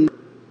kingdom,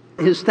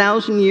 his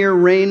 1,000-year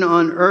reign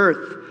on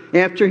earth,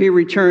 after he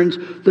returns,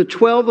 the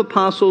 12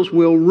 apostles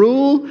will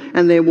rule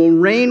and they will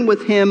reign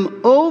with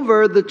him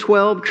over the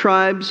 12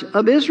 tribes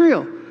of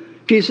Israel.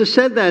 Jesus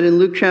said that in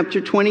Luke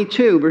chapter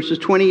 22, verses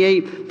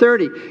 28,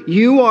 30.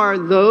 You are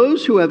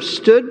those who have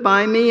stood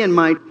by me in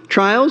my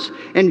trials,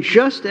 and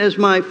just as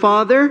my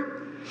Father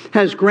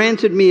has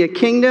granted me a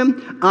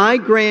kingdom, I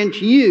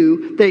grant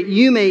you that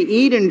you may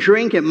eat and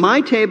drink at my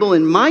table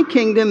in my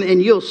kingdom,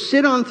 and you'll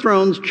sit on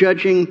thrones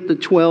judging the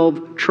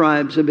 12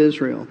 tribes of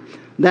Israel.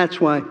 That's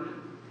why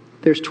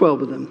there's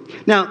 12 of them.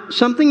 Now,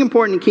 something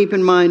important to keep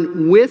in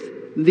mind with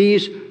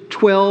these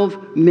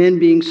 12 men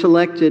being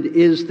selected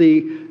is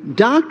the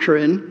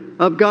doctrine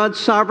of God's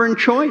sovereign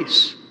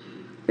choice.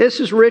 This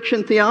is rich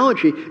in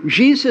theology.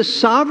 Jesus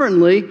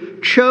sovereignly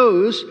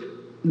chose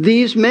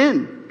these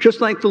men, just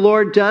like the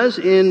Lord does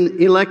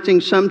in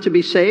electing some to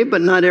be saved,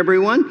 but not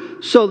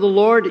everyone. So the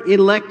Lord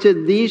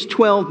elected these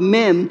 12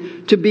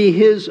 men to be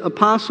his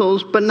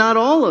apostles, but not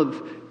all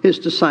of his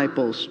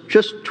disciples,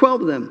 just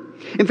 12 of them.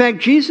 In fact,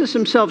 Jesus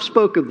himself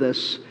spoke of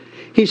this.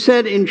 He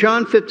said in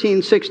John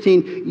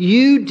 15:16,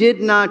 you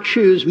did not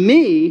choose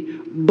me,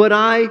 but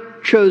I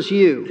chose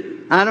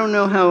you. I don't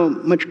know how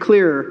much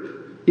clearer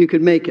you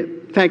could make it.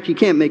 In fact, you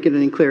can't make it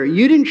any clearer.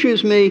 You didn't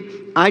choose me,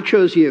 I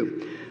chose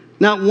you.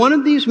 Not one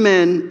of these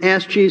men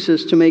asked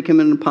Jesus to make him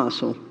an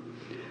apostle.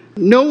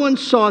 No one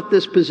sought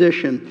this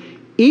position.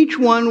 Each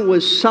one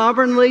was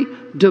sovereignly,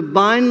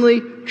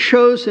 divinely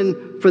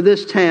chosen for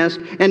this task,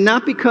 and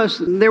not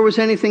because there was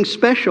anything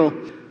special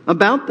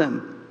about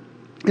them.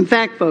 In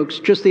fact, folks,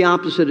 just the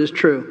opposite is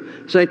true.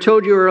 As I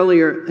told you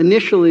earlier,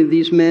 initially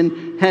these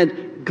men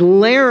had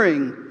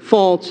glaring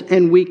faults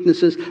and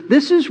weaknesses.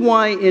 This is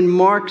why in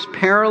Mark's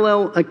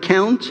parallel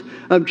account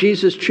of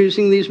Jesus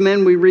choosing these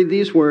men, we read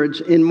these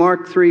words in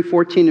Mark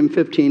 3:14 and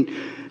 15.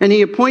 And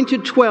he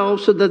appointed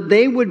 12 so that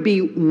they would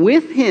be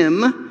with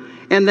him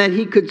and that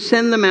he could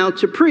send them out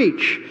to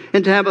preach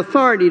and to have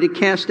authority to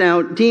cast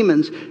out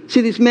demons.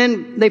 See, these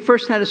men, they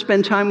first had to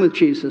spend time with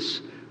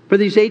Jesus for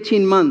these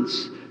 18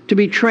 months to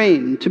be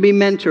trained, to be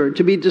mentored,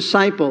 to be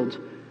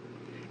discipled.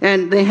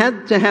 And they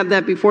had to have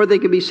that before they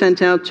could be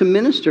sent out to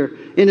minister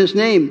in his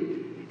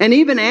name. And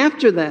even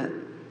after that,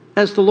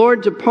 as the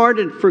Lord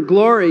departed for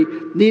glory,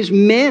 these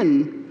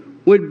men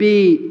would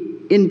be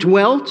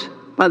indwelt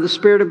by the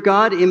Spirit of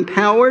God,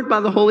 empowered by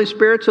the Holy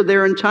Spirit, so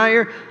their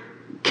entire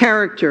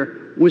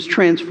character was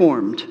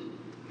transformed.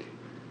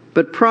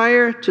 But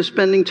prior to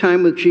spending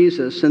time with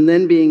Jesus and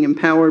then being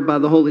empowered by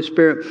the Holy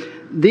Spirit,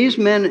 these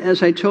men,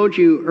 as I told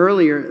you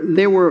earlier,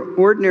 they were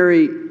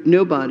ordinary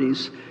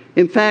nobodies.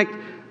 In fact,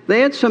 they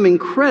had some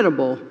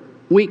incredible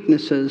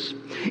weaknesses.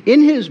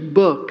 In his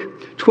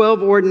book,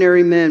 12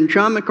 Ordinary Men,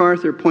 John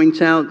MacArthur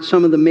points out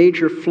some of the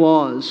major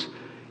flaws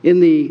in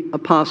the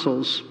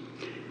apostles.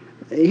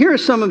 Here are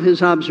some of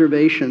his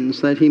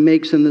observations that he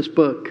makes in this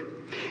book.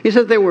 He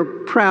says they were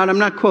proud. I'm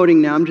not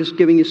quoting now. I'm just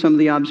giving you some of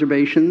the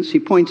observations. He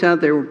points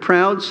out they were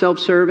proud,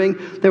 self-serving.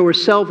 They were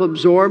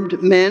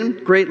self-absorbed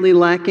men, greatly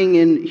lacking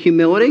in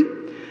humility.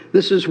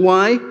 This is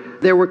why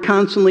they were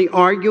constantly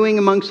arguing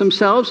amongst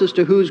themselves as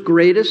to who's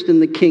greatest in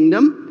the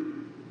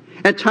kingdom.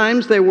 At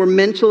times they were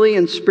mentally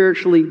and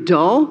spiritually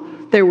dull.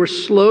 They were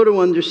slow to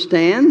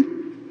understand,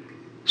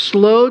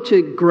 slow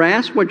to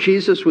grasp what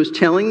Jesus was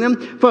telling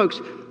them. Folks,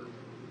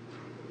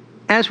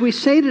 as we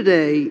say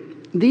today,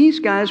 these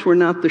guys were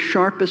not the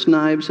sharpest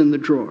knives in the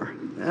drawer.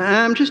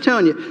 I'm just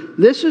telling you,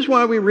 this is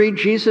why we read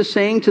Jesus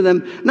saying to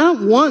them,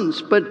 not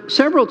once, but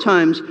several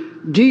times,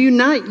 do you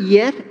not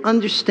yet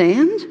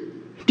understand?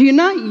 Do you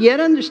not yet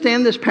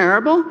understand this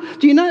parable?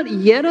 Do you not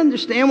yet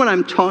understand what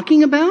I'm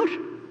talking about?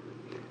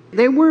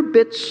 They were a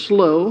bit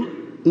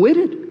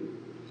slow-witted.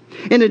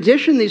 In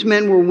addition, these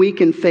men were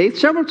weak in faith.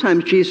 Several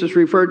times Jesus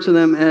referred to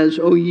them as,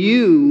 "O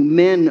you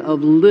men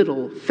of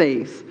little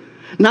faith."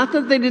 Not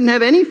that they didn't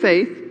have any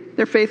faith.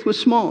 Their faith was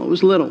small. It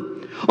was little.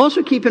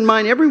 Also keep in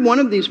mind, every one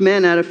of these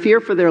men, out of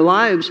fear for their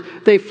lives,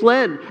 they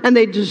fled and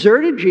they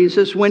deserted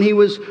Jesus when he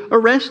was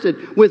arrested,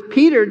 with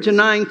Peter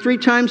denying 3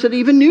 times that he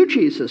even knew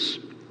Jesus.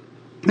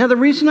 Now, the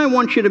reason I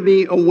want you to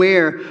be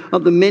aware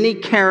of the many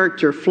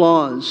character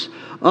flaws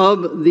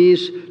of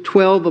these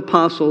 12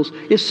 apostles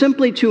is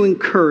simply to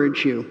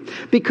encourage you.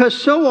 Because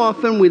so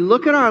often we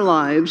look at our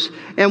lives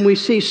and we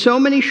see so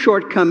many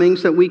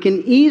shortcomings that we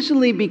can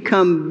easily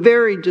become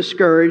very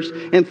discouraged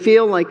and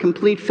feel like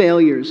complete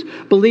failures,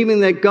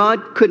 believing that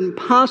God couldn't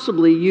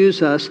possibly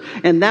use us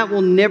and that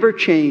will never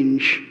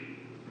change.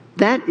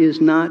 That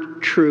is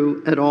not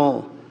true at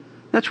all.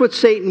 That's what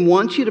Satan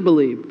wants you to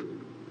believe.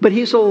 But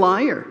he's a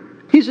liar.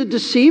 He's a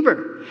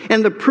deceiver.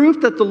 And the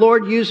proof that the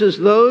Lord uses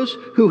those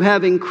who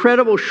have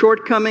incredible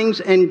shortcomings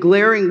and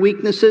glaring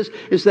weaknesses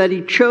is that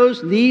he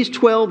chose these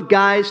 12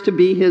 guys to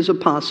be his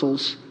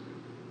apostles.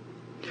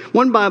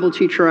 One Bible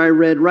teacher I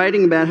read,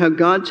 writing about how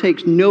God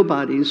takes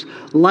nobodies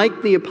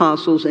like the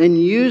apostles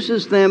and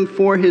uses them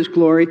for his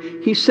glory,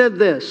 he said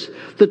this: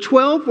 the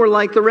 12 were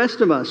like the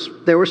rest of us.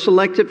 They were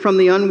selected from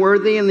the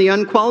unworthy and the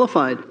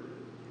unqualified.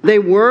 They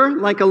were,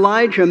 like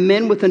Elijah,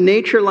 men with a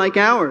nature like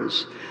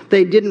ours.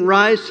 They didn't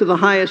rise to the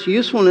highest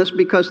usefulness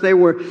because they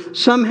were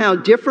somehow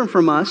different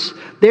from us.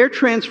 Their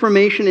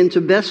transformation into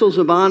vessels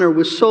of honor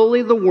was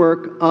solely the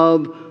work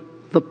of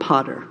the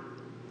potter.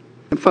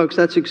 And folks,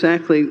 that's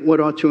exactly what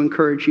ought to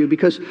encourage you,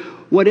 because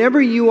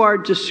whatever you are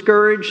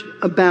discouraged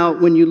about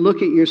when you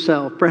look at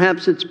yourself,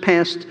 perhaps it's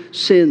past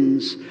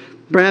sins,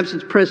 perhaps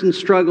it's present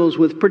struggles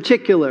with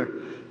particular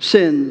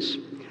sins,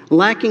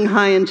 lacking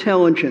high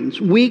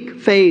intelligence, weak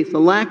faith, a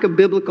lack of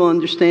biblical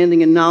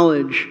understanding and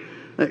knowledge,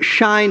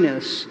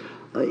 shyness,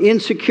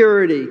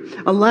 insecurity,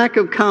 a lack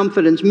of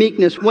confidence,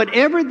 meekness,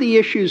 whatever the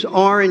issues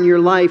are in your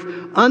life,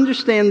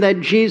 understand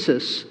that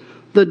Jesus,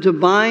 the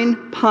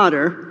divine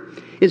potter,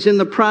 is in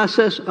the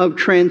process of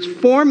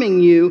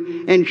transforming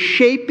you and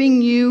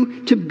shaping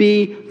you to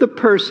be the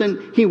person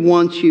he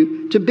wants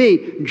you to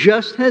be,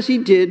 just as he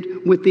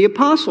did with the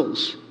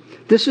apostles.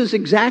 This is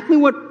exactly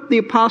what the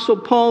Apostle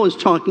Paul is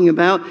talking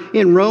about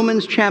in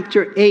Romans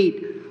chapter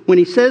 8, when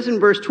he says in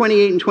verse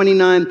 28 and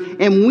 29,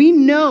 "And we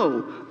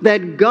know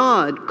that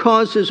God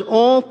causes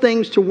all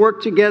things to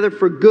work together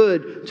for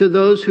good to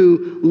those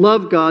who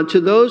love God, to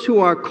those who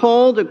are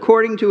called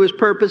according to his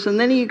purpose." And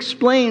then he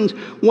explains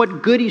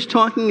what good he's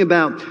talking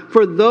about.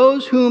 "For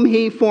those whom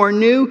he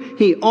foreknew,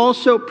 he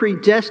also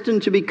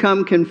predestined to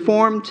become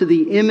conformed to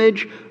the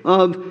image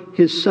of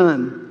his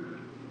Son."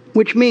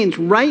 Which means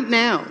right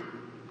now,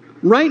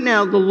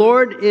 the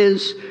Lord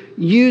is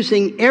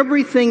using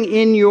everything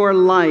in your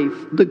life,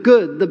 the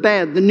good, the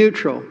bad, the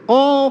neutral,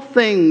 all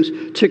things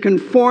to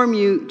conform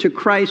you to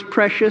Christ's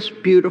precious,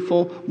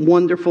 beautiful,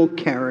 wonderful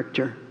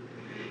character.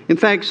 In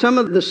fact, some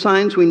of the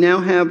signs we now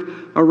have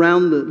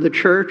around the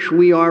church,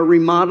 we are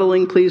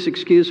remodeling, please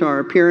excuse our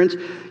appearance.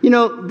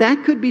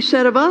 That could be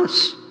said of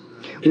us.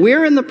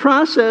 We're in the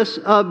process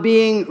of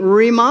being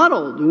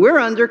remodeled. We're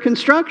under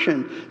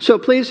construction. So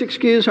please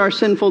excuse our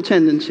sinful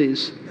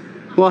tendencies.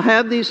 We'll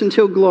have these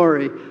until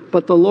glory,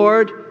 but the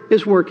Lord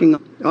is working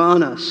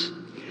on us.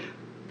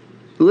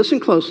 Listen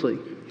closely,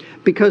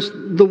 because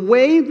the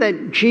way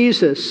that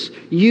Jesus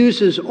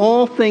uses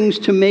all things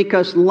to make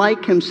us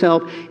like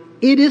himself,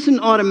 it isn't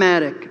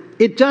automatic.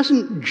 It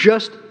doesn't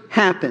just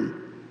happen.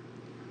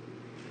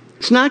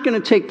 It's not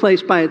going to take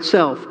place by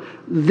itself.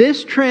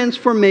 This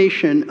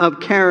transformation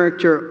of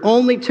character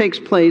only takes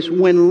place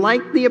when,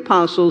 like the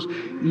apostles,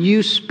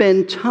 you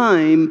spend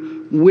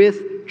time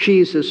with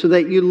Jesus so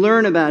that you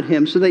learn about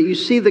him, so that you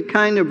see the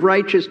kind of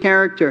righteous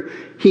character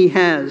he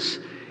has.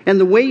 And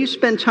the way you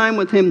spend time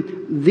with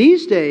him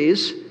these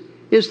days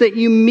is that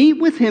you meet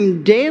with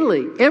him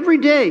daily, every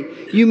day.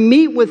 You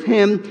meet with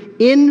him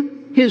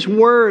in his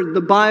word,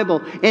 the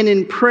Bible, and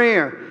in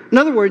prayer. In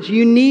other words,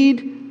 you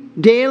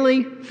need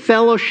daily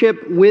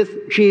fellowship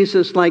with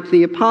Jesus like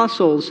the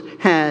apostles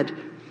had.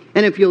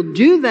 And if you'll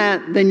do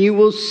that, then you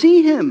will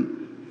see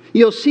him.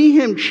 You'll see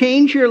him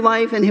change your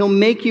life, and he'll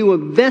make you a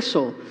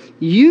vessel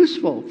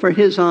useful for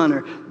his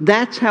honor.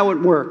 That's how it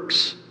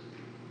works.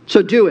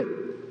 So do it.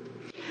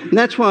 And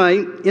that's why,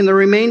 in the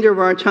remainder of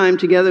our time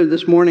together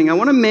this morning, I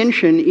want to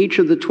mention each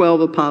of the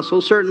 12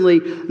 apostles, certainly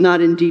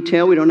not in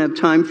detail. We don't have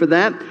time for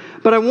that.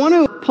 But I want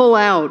to pull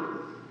out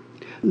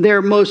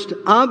their most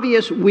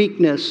obvious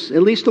weakness,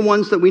 at least the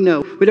ones that we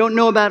know. We don't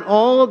know about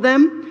all of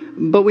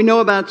them, but we know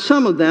about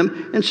some of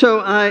them. And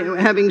so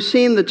having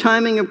seen the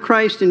timing of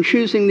Christ in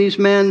choosing these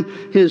men,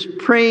 his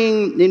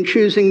praying in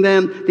choosing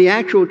them, the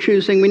actual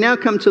choosing, we now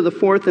come to the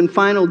fourth and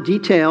final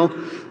detail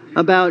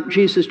about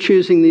Jesus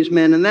choosing these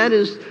men, and that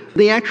is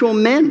the actual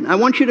men. I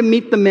want you to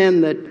meet the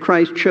men that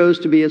Christ chose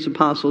to be his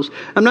apostles.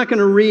 I'm not going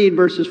to read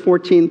verses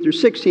 14 through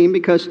 16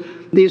 because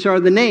these are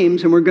the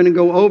names, and we're going to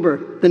go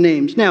over the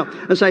names. Now,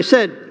 as I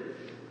said,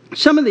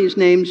 some of these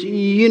names,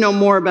 you know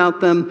more about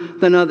them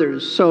than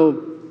others. So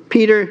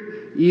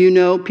Peter,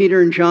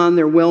 Peter and John,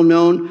 they're well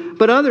known.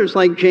 But others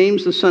like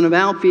James, the son of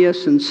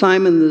Alphaeus, and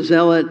Simon the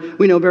Zealot,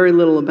 we know very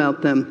little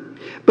about them.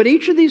 But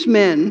each of these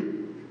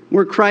men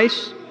were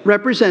Christ's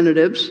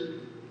representatives,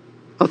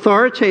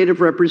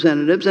 authoritative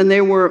representatives, and they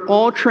were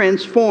all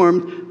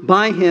transformed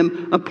by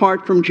him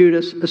apart from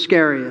Judas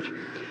Iscariot.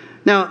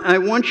 Now, I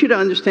want you to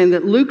understand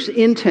that Luke's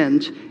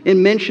intent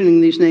in mentioning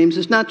these names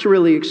is not to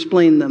really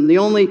explain them. The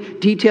only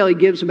detail he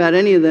gives about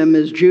any of them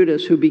is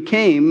Judas, who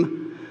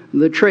became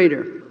the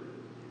traitor.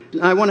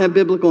 I want to have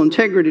biblical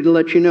integrity to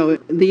let you know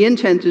the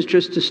intent is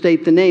just to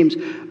state the names.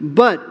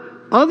 But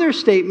other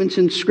statements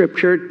in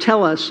Scripture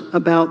tell us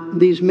about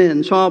these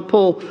men, so I'll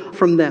pull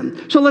from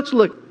them. So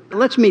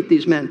let's meet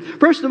these men.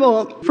 First of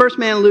all, first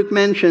man Luke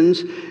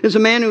mentions is a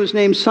man who was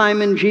named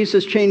Simon.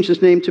 Jesus changed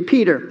his name to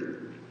Peter.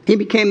 He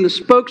became the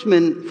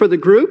spokesman for the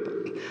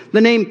group.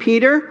 The name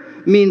Peter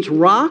means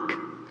rock,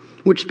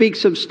 which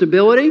speaks of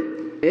stability.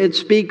 It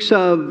speaks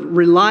of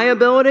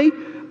reliability.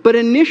 But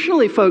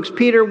initially, folks,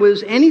 Peter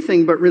was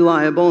anything but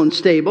reliable and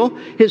stable.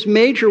 His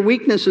major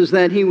weakness is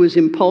that he was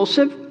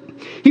impulsive.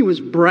 He was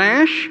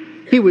brash.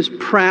 He was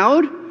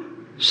proud.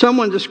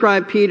 Someone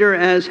described Peter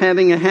as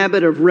having a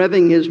habit of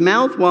revving his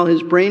mouth while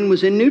his brain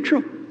was in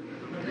neutral.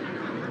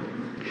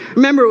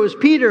 Remember, it was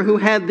Peter who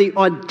had the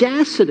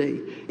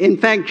audacity. In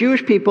fact,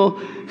 Jewish people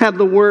have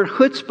the word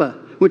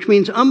chutzpah, which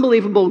means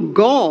unbelievable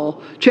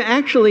gall, to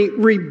actually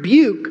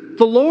rebuke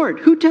the Lord.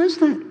 Who does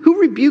that? Who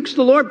rebukes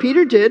the Lord?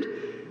 Peter did.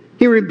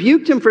 He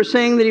rebuked him for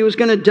saying that he was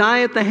going to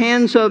die at the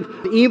hands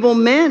of evil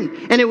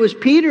men. And it was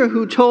Peter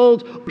who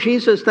told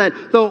Jesus that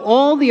though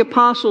all the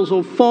apostles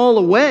will fall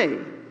away,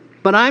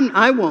 but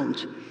I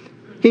won't.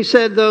 He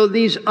said, though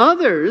these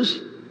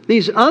others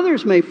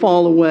may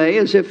fall away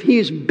as if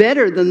he's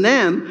better than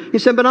them. He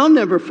said, but I'll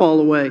never fall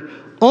away.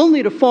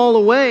 Only to fall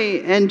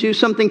away and do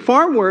something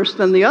far worse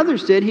than the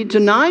others did. He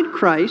denied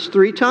Christ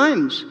 3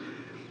 times.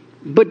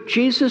 But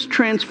Jesus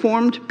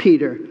transformed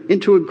Peter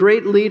into a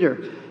great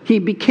leader. He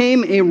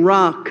became a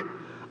rock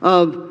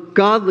of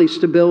godly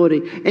stability.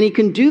 And he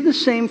can do the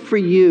same for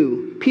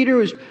you. Peter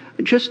was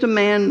just a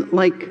man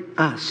like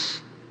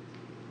us.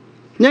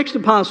 Next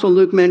apostle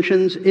Luke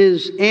mentions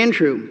is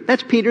Andrew.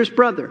 That's Peter's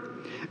brother.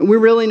 We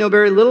really know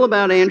very little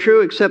about Andrew,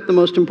 except the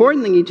most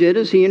important thing he did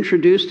is he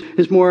introduced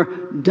his more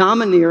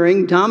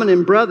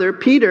dominant brother,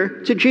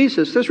 Peter, to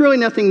Jesus. There's really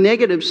nothing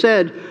negative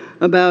said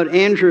about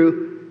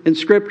Andrew in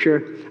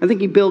Scripture. I think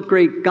he built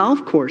great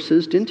golf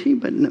courses, didn't he?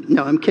 But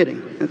no, I'm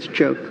kidding. That's a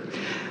joke.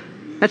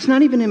 That's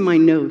not even in my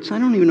notes. I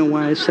don't even know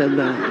why I said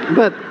that.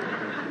 But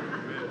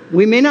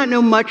we may not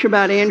know much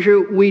about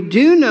Andrew. We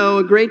do know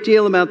a great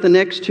deal about the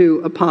next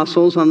 2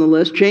 apostles on the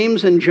list,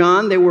 James and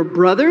John. They were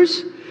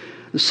brothers,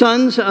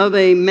 sons of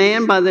a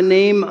man by the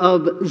name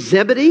of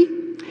Zebedee.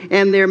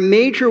 And their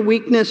major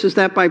weakness is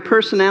that by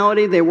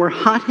personality they were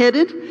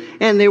hot-headed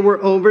and they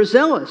were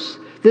overzealous.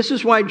 This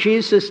is why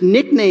Jesus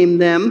nicknamed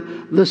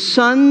them the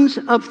sons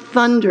of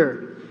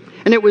thunder.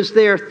 And it was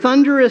their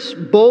thunderous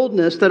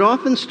boldness that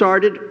often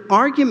started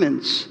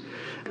arguments.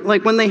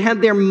 Like when they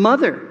had their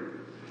mother.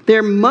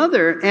 Their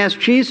mother asked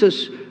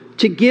Jesus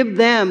to give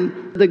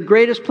them the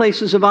greatest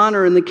places of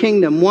honor in the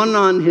kingdom. One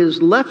on his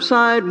left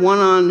side, one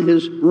on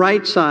his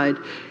right side.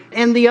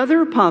 And the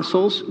other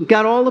apostles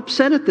got all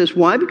upset at this.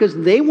 Why? Because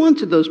they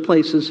wanted those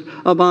places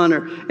of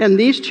honor. And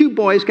these two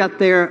boys got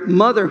their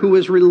mother, who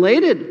was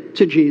related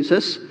to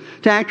Jesus,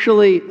 to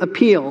actually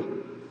appeal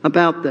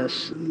about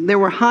this. They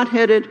were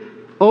hot-headed,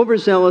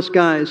 overzealous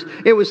guys.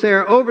 It was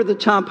their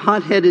over-the-top,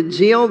 hot-headed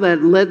zeal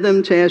that led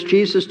them to ask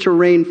Jesus to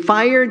rain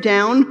fire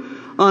down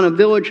on a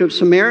village of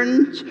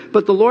Samaritans.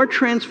 But the Lord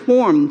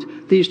transformed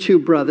these two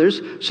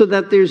brothers so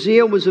that their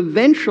zeal was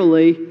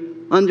eventually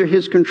under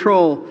his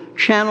control,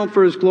 channeled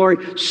for his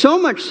glory. So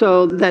much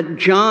so that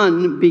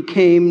John,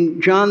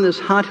 this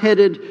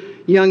hot-headed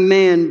young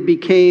man,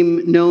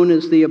 became known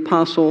as the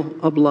Apostle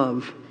of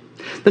Love.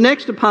 The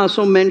next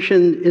apostle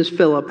mentioned is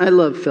Philip. I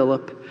love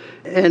Philip.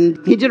 And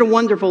he did a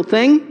wonderful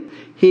thing.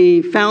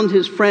 He found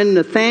his friend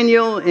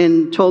Nathanael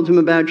and told him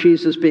about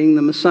Jesus being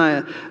the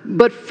Messiah.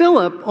 But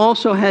Philip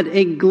also had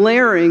a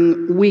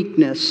glaring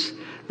weakness.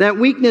 That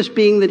weakness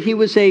being that he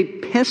was a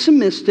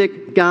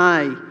pessimistic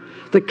guy.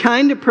 The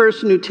kind of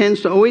person who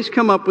tends to always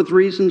come up with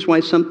reasons why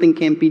something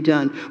can't be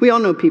done. We all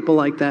know people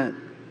like that.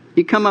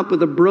 You come up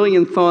with a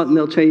brilliant thought and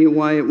they'll tell you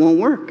why it won't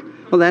work.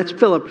 Well, that's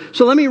Philip.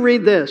 So let me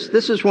read this.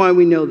 This is why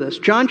we know this.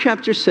 John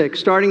chapter 6,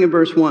 starting in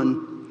verse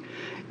 1.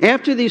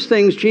 After these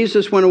things,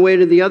 Jesus went away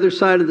to the other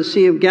side of the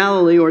Sea of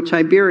Galilee, or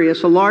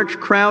Tiberias. A large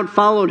crowd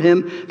followed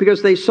him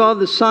because they saw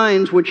the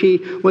signs which he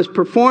was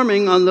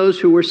performing on those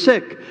who were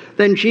sick.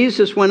 Then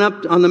Jesus went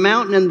up on the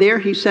mountain, and there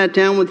he sat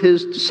down with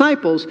his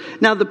disciples.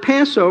 Now the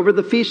Passover,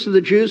 the feast of the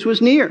Jews, was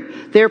near.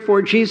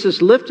 Therefore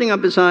Jesus, lifting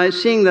up his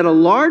eyes, seeing that a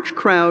large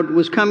crowd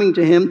was coming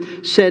to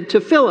him, said to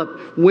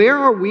Philip, "Where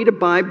are we to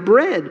buy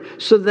bread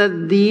so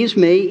that these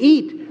may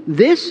eat?"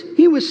 This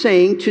he was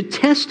saying to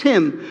test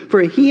him,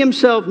 for he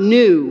himself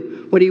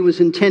knew what he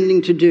was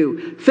intending to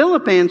do.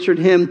 Philip answered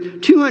him,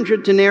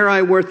 200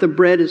 denarii worth of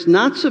bread is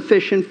not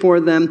sufficient for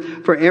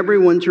them, for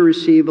everyone to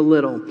receive a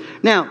little.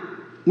 Now,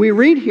 we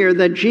read here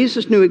that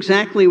Jesus knew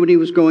exactly what he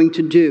was going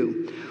to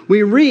do.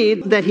 We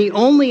read that he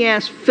only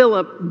asked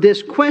Philip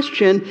this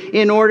question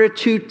in order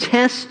to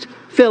test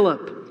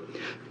Philip.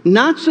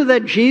 Not so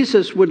that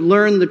Jesus would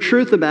learn the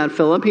truth about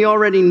Philip. He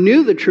already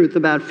knew the truth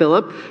about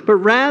Philip, but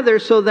rather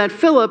so that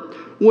Philip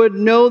would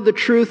know the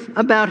truth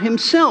about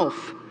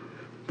himself.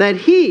 That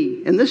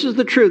he, and this is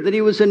the truth, that he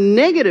was a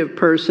negative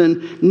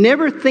person,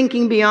 never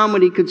thinking beyond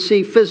what he could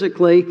see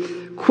physically,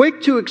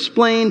 quick to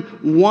explain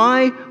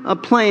why a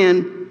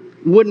plan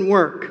wouldn't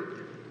work.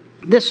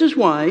 This is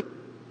why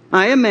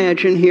I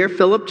imagine here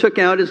Philip took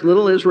out his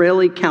little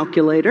Israeli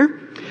calculator,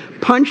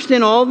 punched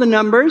in all the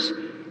numbers,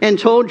 and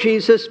told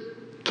Jesus,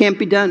 "Can't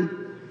be done.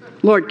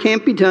 Lord,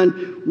 can't be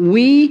done.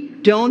 We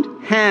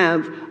don't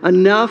have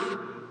enough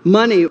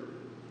money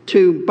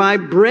to buy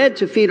bread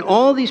to feed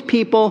all these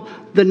people.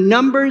 The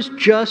numbers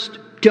just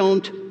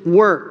don't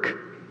work.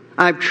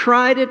 I've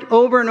tried it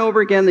over and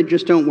over again. They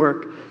just don't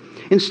work."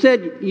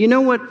 Instead, you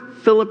know what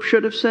Philip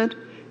should have said?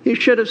 He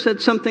should have said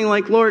something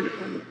like, "Lord,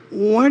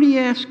 why do you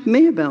ask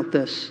me about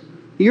this?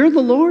 You're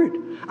the Lord.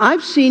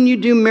 I've seen you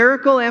do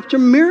miracle after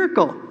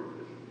miracle.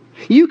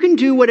 You can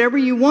do whatever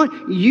you want.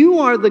 You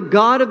are the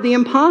God of the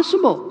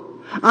impossible.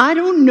 I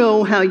don't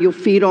know how you'll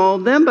feed all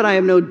of them, but I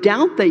have no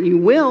doubt that you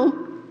will.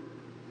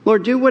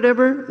 Lord, do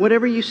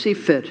whatever you see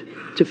fit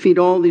to feed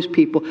all these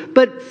people."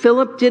 But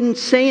Philip didn't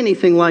say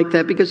anything like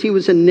that because he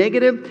was a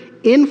negative,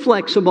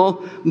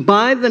 inflexible,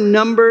 by the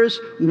numbers,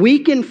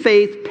 weak in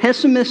faith,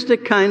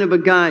 pessimistic kind of a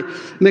guy.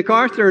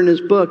 MacArthur in his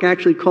book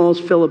actually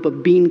calls Philip a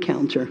bean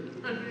counter.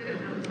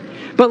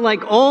 But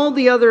like all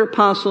the other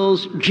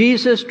apostles,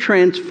 Jesus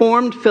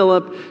transformed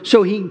Philip,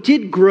 so he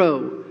did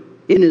grow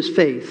in his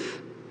faith.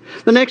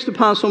 The next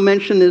apostle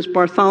mentioned is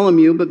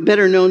Bartholomew, but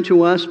better known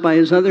to us by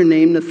his other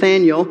name,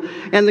 Nathanael.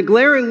 And the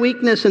glaring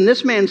weakness in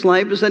this man's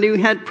life is that he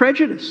had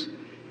prejudice.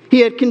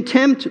 He had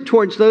contempt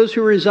towards those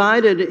who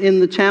resided in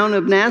the town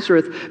of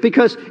Nazareth,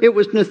 because it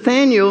was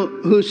Nathanael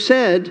who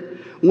said,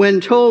 when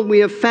told, "We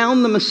have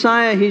found the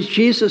Messiah, he's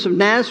Jesus of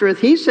Nazareth,"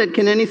 he said,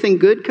 "Can anything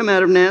good come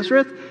out of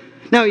Nazareth?"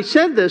 Now, he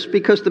said this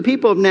because the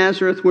people of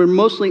Nazareth were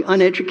mostly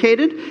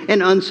uneducated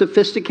and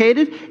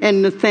unsophisticated,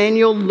 and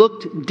Nathanael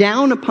looked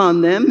down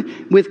upon them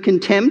with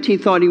contempt. He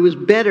thought he was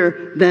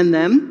better than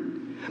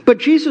them. But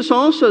Jesus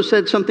also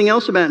said something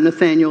else about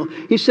Nathanael.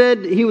 He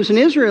said he was an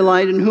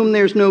Israelite in whom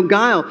there's no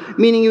guile,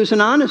 meaning he was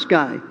an honest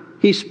guy.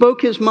 He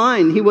spoke his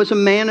mind. He was a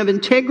man of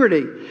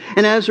integrity.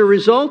 And as a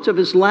result of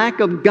his lack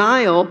of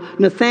guile,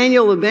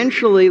 Nathanael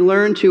eventually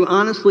learned to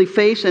honestly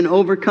face and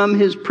overcome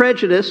his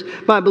prejudice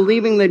by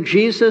believing that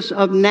Jesus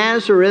of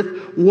Nazareth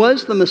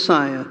was the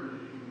Messiah.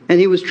 And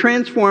he was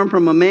transformed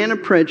from a man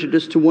of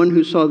prejudice to one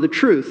who saw the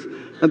truth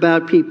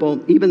about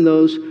people, even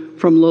those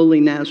from lowly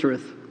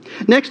Nazareth.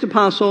 Next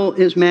apostle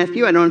is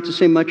Matthew. I don't have to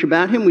say much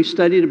about him. We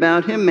studied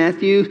about him.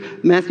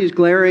 Matthew's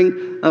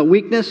glaring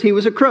weakness, he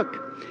was a crook.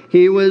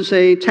 He was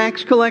a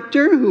tax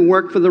collector who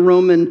worked for the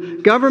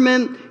Roman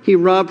government. He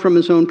robbed from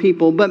his own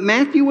people. But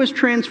Matthew was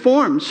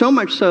transformed, so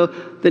much so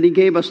that he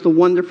gave us the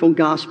wonderful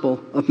gospel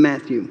of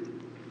Matthew.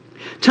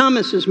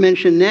 Thomas is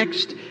mentioned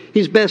next.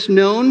 He's best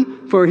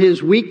known for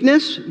his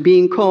weakness,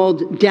 being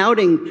called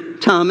Doubting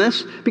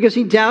Thomas, because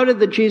he doubted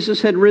that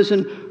Jesus had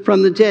risen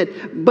from the dead.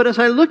 But as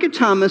I look at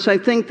Thomas, I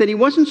think that he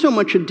wasn't so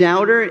much a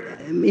doubter.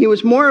 He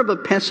was more of a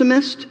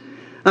pessimist,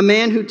 a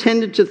man who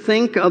tended to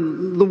think of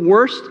the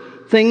worst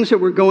things that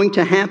were going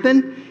to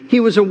happen. He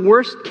was a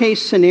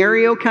worst-case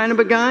scenario kind of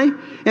a guy.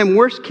 And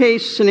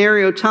worst-case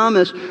scenario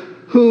Thomas,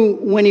 who,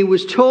 when he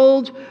was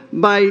told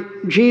by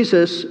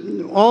Jesus,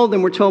 all of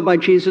them were told by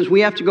Jesus,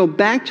 we have to go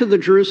back to the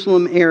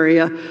Jerusalem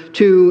area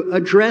to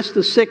address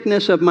the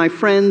sickness of my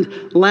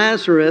friend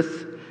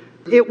Lazarus.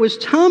 It was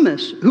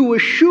Thomas who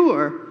was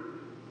sure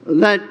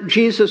that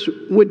Jesus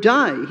would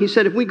die. He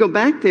said, if we go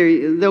back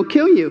there, they'll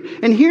kill you.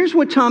 And here's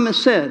what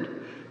Thomas said.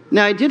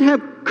 Now, I did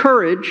have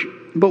courage,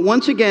 but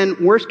once again,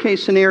 worst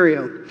case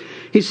scenario.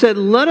 He said,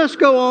 let us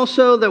go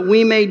also that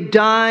we may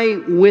die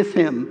with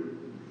him.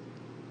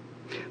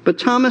 But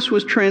Thomas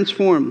was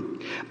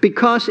transformed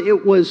because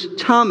it was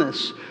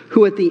Thomas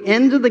who at the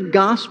end of the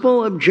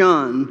Gospel of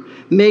John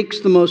makes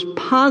the most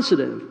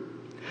positive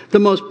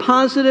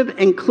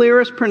and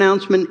clearest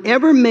pronouncement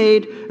ever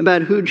made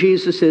about who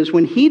Jesus is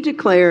when he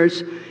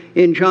declares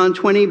in John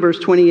 20 verse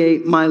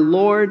 28, my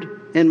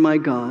Lord and my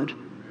God.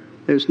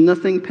 There's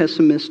nothing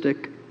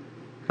pessimistic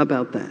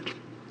about that.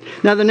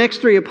 Now, the next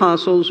three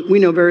apostles we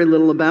know very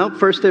little about.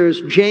 First,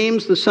 there's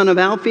James, the son of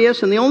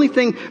Alphaeus, and the only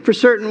thing for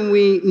certain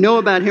we know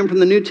about him from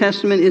the New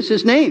Testament is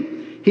his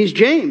name. He's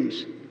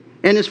James,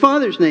 and his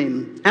father's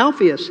name,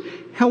 Alphaeus.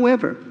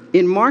 However,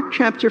 in Mark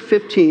chapter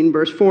 15,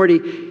 verse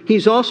 40,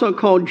 he's also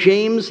called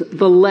James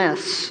the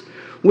Less,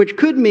 which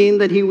could mean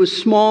that he was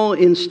small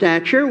in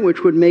stature,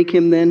 which would make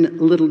him then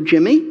little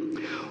Jimmy,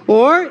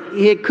 or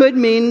it could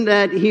mean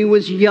that he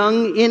was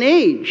young in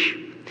age.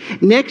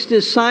 Next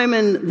is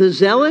Simon the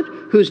Zealot,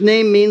 whose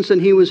name means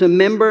that he was a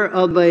member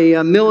of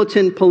a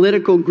militant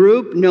political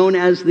group known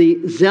as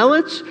the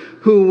Zealots,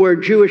 who were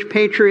Jewish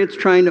patriots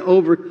trying to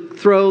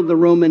overthrow the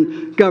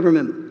Roman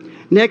government.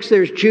 Next,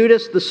 there's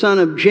Judas, the son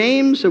of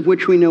James, of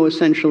which we know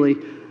essentially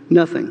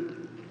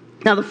nothing.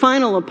 Now, the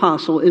final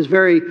apostle is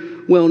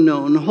very well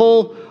known.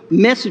 Whole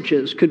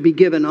messages could be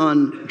given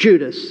on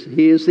Judas.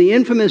 He is the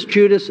infamous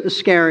Judas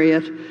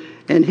Iscariot.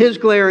 And his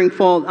glaring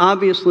fault,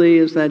 obviously,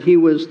 is that he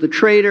was the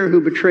traitor who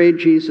betrayed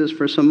Jesus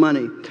for some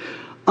money.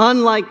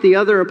 Unlike the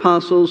other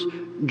apostles,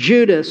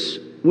 Judas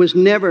was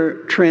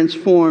never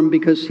transformed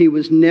because he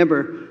was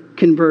never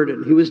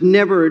converted. He was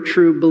never a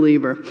true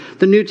believer.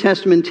 The New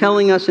Testament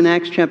telling us in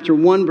Acts chapter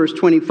 1, verse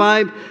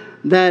 25,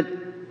 that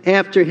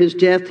after his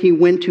death, he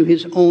went to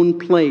his own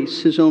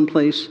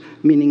place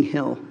meaning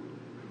hell.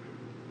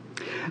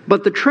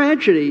 But the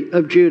tragedy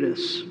of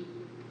Judas,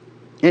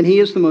 and he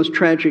is the most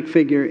tragic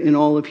figure in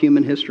all of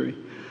human history.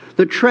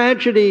 The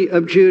tragedy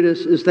of Judas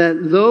is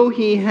that though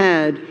he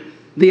had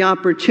the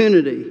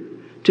opportunity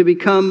to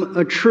become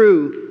a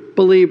true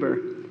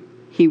believer,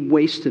 he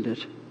wasted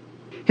it.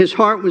 His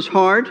heart was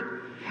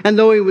hard, and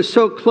though he was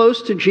so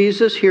close to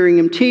Jesus, hearing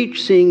him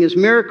teach, seeing his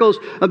miracles,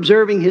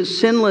 observing his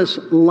sinless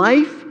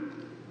life,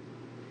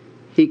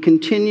 he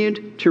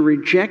continued to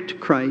reject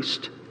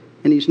Christ,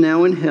 and he's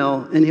now in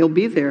hell, and he'll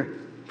be there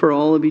for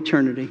all of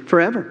eternity,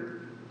 forever.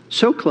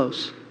 So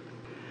close.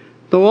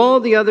 Though all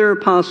the other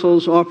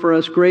apostles offer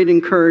us great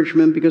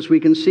encouragement because we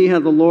can see how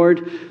the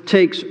Lord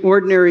takes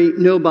ordinary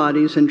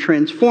nobodies and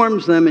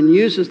transforms them and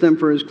uses them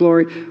for his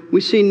glory,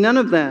 we see none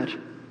of that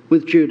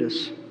with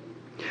Judas.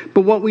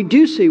 But what we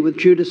do see with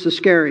Judas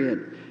Iscariot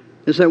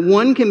is that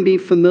one can be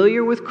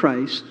familiar with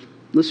Christ.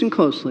 Listen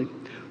closely.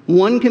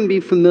 One can be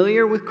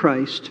familiar with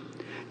Christ,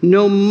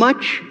 know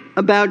much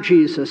about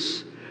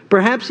Jesus,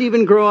 perhaps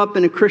even grow up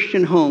in a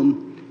Christian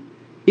home,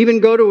 even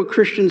go to a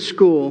Christian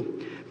school,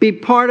 be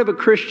part of a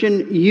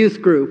Christian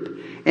youth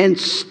group, and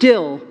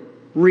still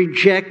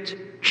reject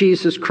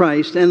Jesus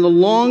Christ. And the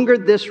longer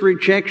this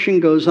rejection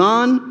goes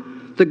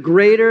on, the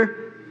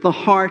greater the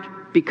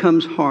heart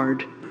becomes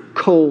hard,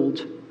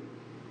 cold.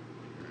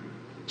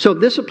 So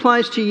this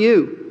applies to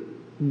you.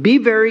 Be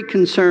very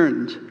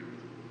concerned.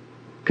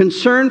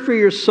 Concerned for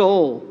your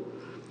soul.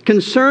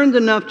 Concerned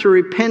enough to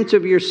repent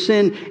of your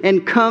sin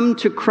and come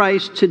to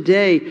Christ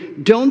today.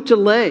 Don't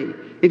delay.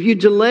 If you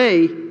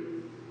delay,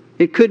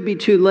 it could be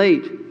too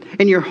late.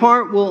 And your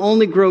heart will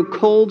only grow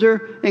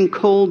colder and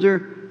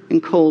colder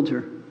and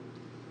colder.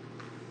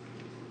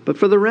 But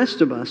for the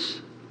rest of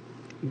us,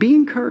 be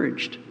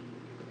encouraged.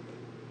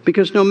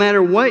 Because no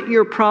matter what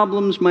your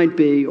problems might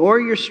be, or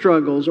your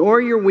struggles,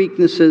 or your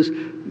weaknesses,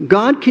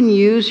 God can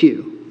use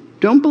you.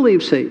 Don't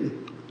believe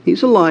Satan.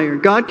 He's a liar.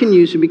 God can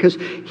use you because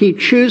he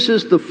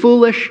chooses the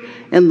foolish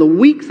and the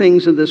weak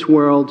things of this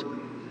world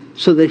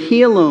so that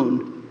he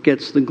alone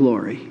gets the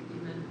glory.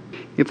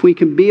 If we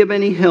can be of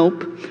any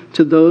help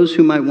to those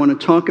who might want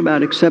to talk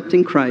about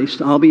accepting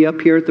Christ, I'll be up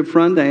here at the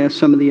front. I ask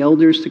some of the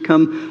elders to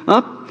come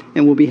up,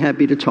 and we'll be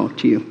happy to talk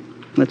to you.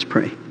 Let's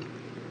pray.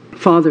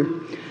 Father,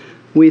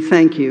 we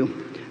thank you.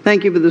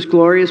 Thank you for this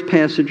glorious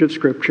passage of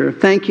Scripture.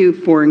 Thank you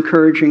for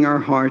encouraging our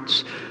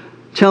hearts,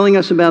 telling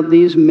us about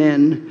these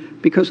men,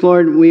 because,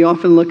 Lord, we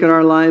often look at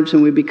our lives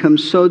and we become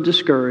so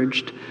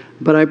discouraged.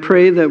 But I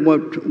pray that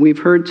what we've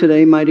heard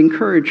today might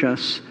encourage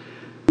us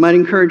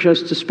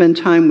to spend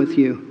time with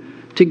you,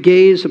 to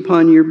gaze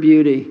upon your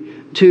beauty,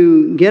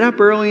 to get up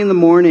early in the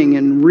morning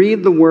and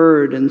read the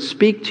Word and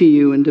speak to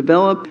you and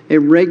develop a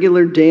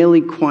regular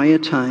daily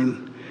quiet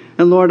time.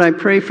 And Lord, I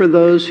pray for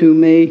those who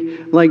may,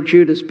 like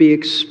Judas, be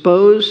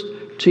exposed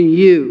to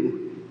you.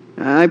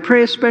 I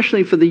pray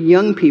especially for the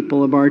young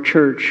people of our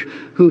church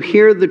who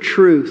hear the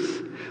truth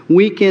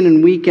week in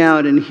and week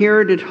out and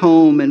hear it at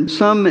home and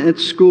some at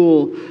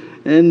school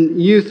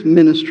and youth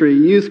ministry,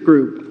 youth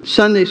group,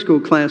 Sunday school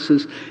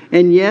classes,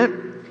 and yet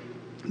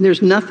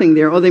there's nothing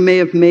there. Oh, they may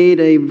have made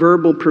a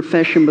verbal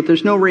profession, but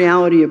there's no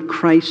reality of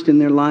Christ in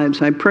their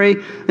lives. I pray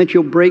that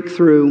you'll break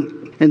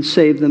through and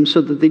save them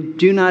so that they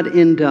do not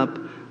end up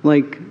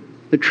like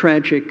the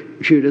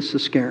tragic Judas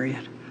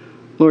Iscariot.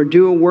 Lord,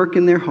 do a work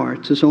in their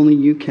hearts as only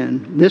you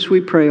can. This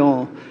we pray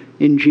all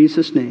in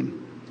Jesus' name.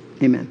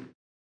 Amen.